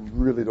slap.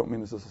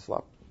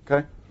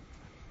 Okay?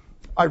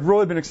 I've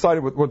really been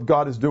excited with what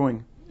God is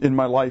doing in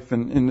my life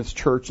and in this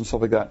church and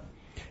stuff like that.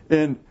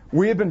 And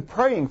we have been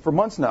praying for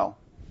months now.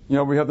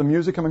 We have the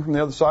music coming from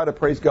the other side. I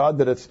praise God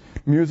that it's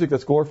music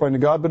that's glorifying to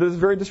God, but it is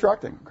very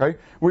distracting, okay?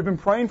 We've been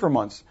praying for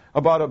months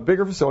about a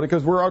bigger facility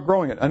because we're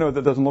outgrowing it. I know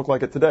that doesn't look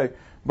like it today,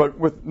 but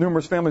with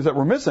numerous families that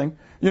we're missing,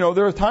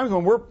 there are times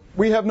when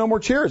we have no more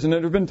chairs, and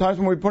there have been times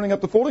when we're putting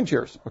up the folding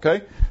chairs,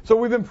 okay? So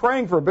we've been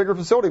praying for a bigger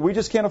facility. We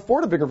just can't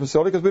afford a bigger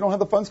facility because we don't have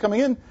the funds coming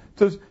in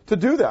to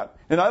do that,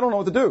 and I don't know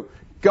what to do.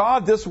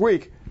 God this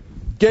week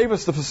gave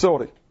us the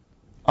facility.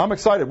 I'm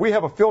excited. We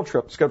have a field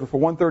trip scheduled for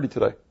 1:30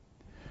 today.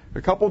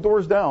 A couple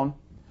doors down,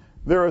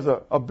 there is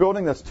a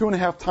building that's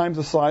 2.5 times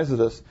the size of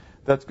this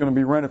that's going to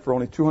be rented for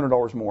only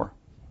 $200 more.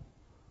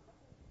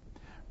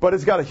 But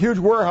it's got a huge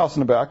warehouse in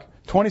the back,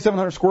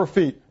 2,700 square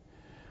feet.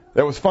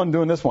 That was fun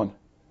doing this one.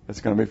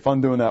 It's going to be fun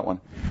doing that one.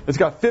 It's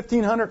got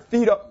 1,500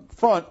 feet up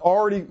front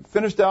already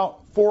finished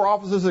out, 4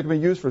 offices that can be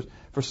used for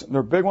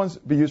their big ones,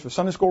 be used for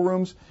Sunday school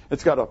rooms.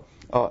 It's got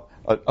a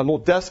little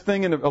desk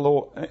thing and a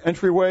little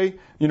entryway,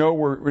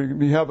 where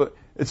we have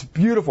it's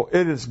beautiful.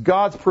 It is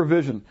God's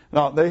provision.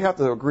 Now, they have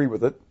to agree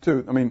with it,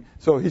 too.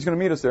 So He's going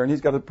to meet us there, and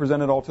He's got to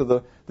present it all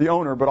to the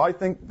owner. But I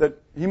think that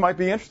he might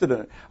be interested in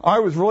it. I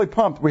was really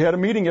pumped. We had a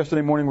meeting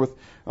yesterday morning with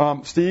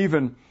Steve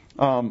and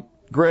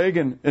Greg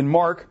and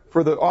Mark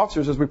for the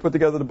officers as we put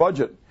together the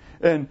budget.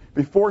 And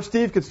before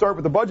Steve could start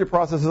with the budget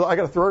process, I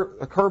got to throw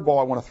a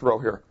curveball I want to throw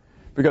here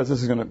because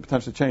this is going to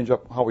potentially change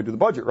up how we do the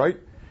budget, right?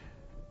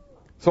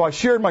 So I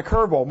shared my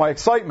curveball, my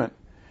excitement.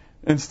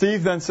 And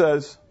Steve then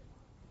says,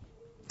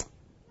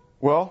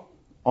 well,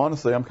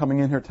 honestly, I'm coming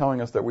in here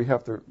telling us that we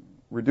have to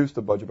reduce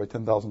the budget by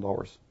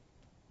 $10,000.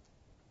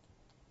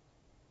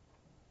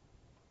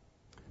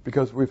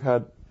 Because we've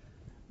had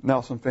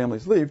now some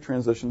families leave,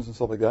 transitions and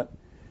stuff like that,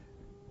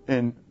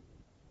 and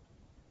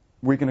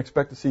we can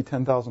expect to see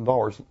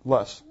 $10,000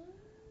 less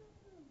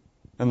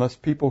unless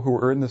people who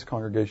are in this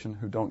congregation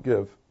who don't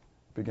give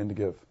begin to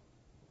give.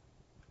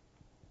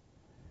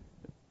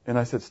 And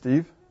I said,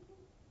 Steve,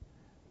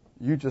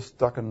 you just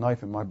stuck a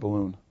knife in my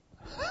balloon.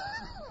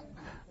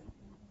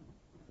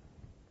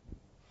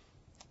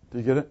 Do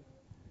you get it?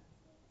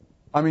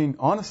 I mean,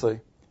 honestly,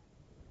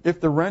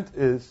 if the rent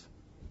is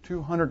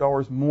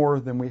 $200 more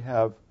than we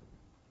have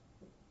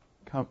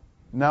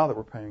now that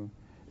we're paying,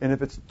 and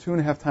if it's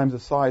 2.5 times the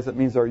size, that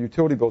means our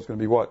utility bill is going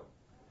to be what?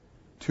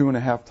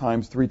 2.5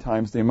 times, 3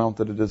 times the amount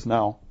that it is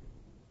now.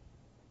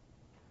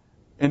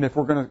 And if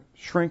we're going to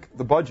shrink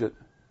the budget,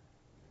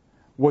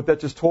 what that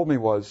just told me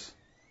was,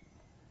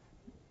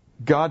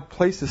 God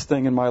placed this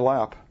thing in my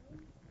lap,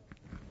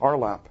 our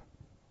lap.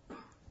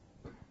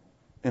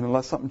 And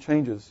unless something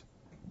changes,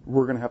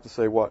 we're going to have to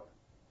say what?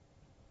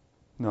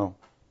 No.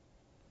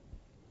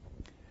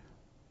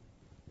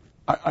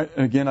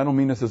 Again, I don't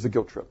mean this as a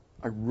guilt trip.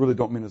 I really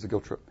don't mean it as a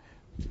guilt trip.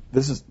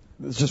 This is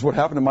just what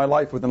happened in my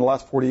life within the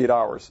last 48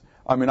 hours.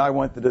 I mean, I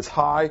went to this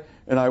high,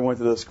 and I went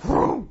to this,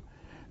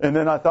 and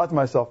then I thought to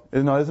myself,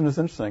 isn't this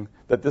interesting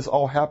that this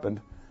all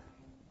happened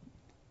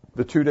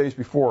the 2 days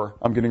before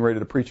I'm getting ready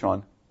to preach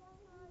on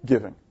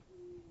giving.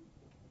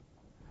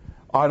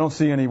 I don't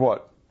see any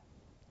what?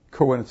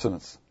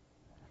 Coincidence.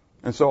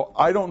 And so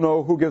I don't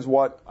know who gives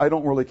what. I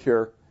don't really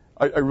care.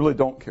 I really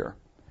don't care.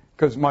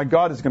 Because my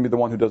God is going to be the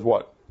one who does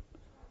what?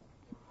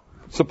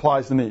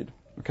 Supplies the need.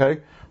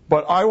 Okay?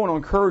 But I want to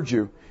encourage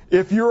you,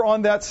 if you're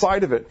on that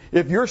side of it,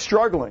 if you're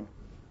struggling,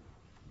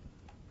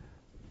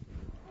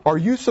 are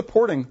you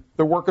supporting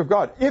the work of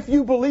God? If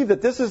you believe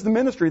that this is the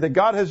ministry that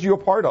God has you a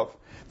part of,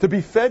 to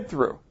be fed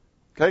through,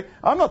 okay?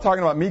 I'm not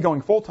talking about me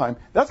going full-time.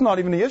 That's not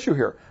even the issue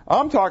here.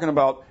 I'm talking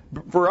about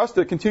for us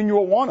to continue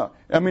Awana.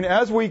 I mean,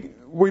 as we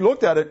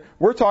looked at it,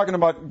 we're talking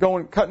about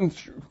cutting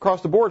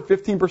across the board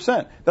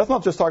 15%. That's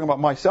not just talking about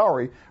my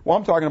salary. Well,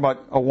 I'm talking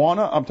about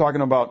Awana. I'm talking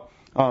about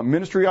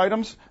ministry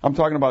items. I'm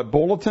talking about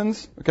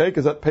bulletins, okay,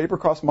 because that paper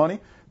costs money.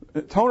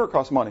 Toner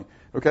costs money,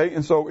 okay?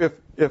 And so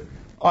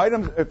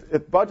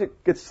if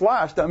budget gets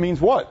slashed, that means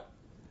what?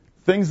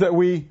 Things that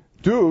we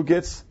do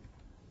gets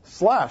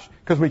slashed,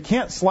 because we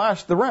can't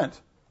slash the rent.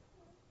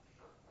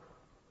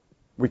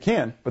 We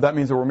can, but that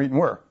means that we're meeting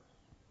where?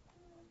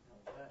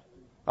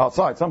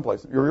 Outside,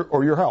 someplace,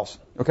 or your house,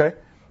 okay?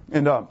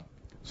 And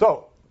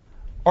so,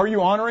 are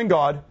you honoring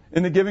God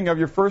in the giving of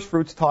your first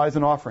fruits, tithes,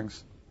 and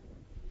offerings?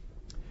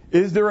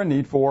 Is there a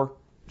need for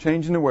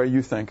changing the way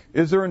you think?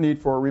 Is there a need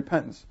for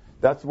repentance?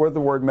 That's what the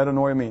word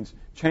metanoia means.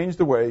 Change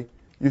the way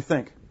you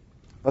think.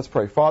 Let's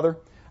pray. Father,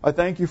 I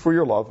thank you for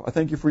your love. I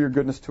thank you for your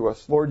goodness to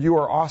us. Lord, you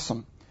are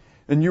awesome,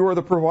 and you are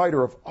the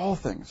provider of all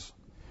things.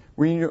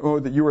 We know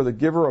that you are the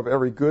giver of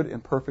every good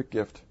and perfect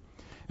gift.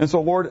 And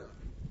so, Lord,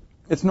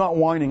 it's not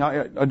whining.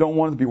 I don't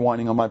want it to be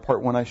whining on my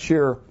part when I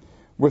share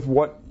with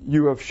what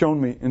you have shown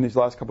me in these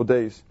last couple of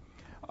days.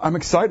 I'm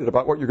excited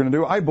about what you're going to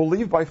do. I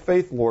believe by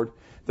faith, Lord,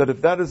 that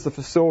if that is the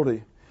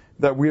facility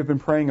that we have been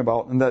praying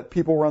about and that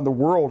people around the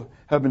world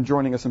have been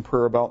joining us in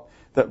prayer about,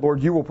 that,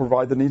 Lord, you will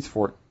provide the needs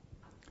for it.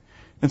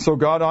 And so,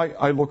 God,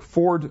 I look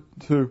forward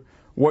to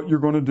what you're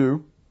going to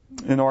do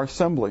in our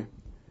assembly.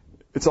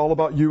 It's all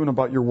about you and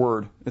about your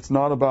word. It's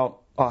not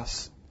about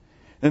us.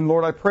 And,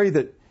 Lord, I pray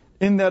that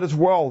in that as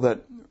well,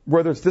 that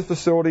whether it's this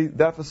facility,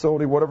 that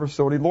facility, whatever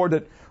facility, Lord,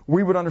 that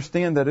we would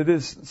understand that it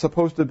is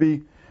supposed to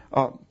be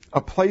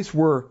a place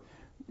where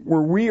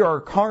we are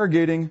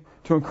congregating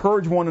to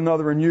encourage one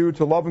another in you,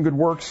 to love and good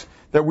works,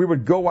 that we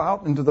would go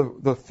out into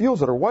the fields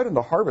that are white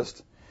unto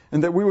harvest,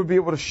 and that we would be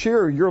able to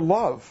share your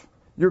love,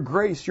 your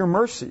grace, your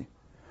mercy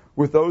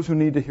with those who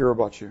need to hear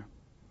about you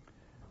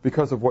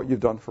because of what you've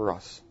done for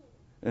us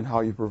and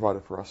how you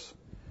provided for us.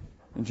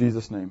 In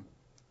Jesus' name,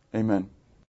 amen.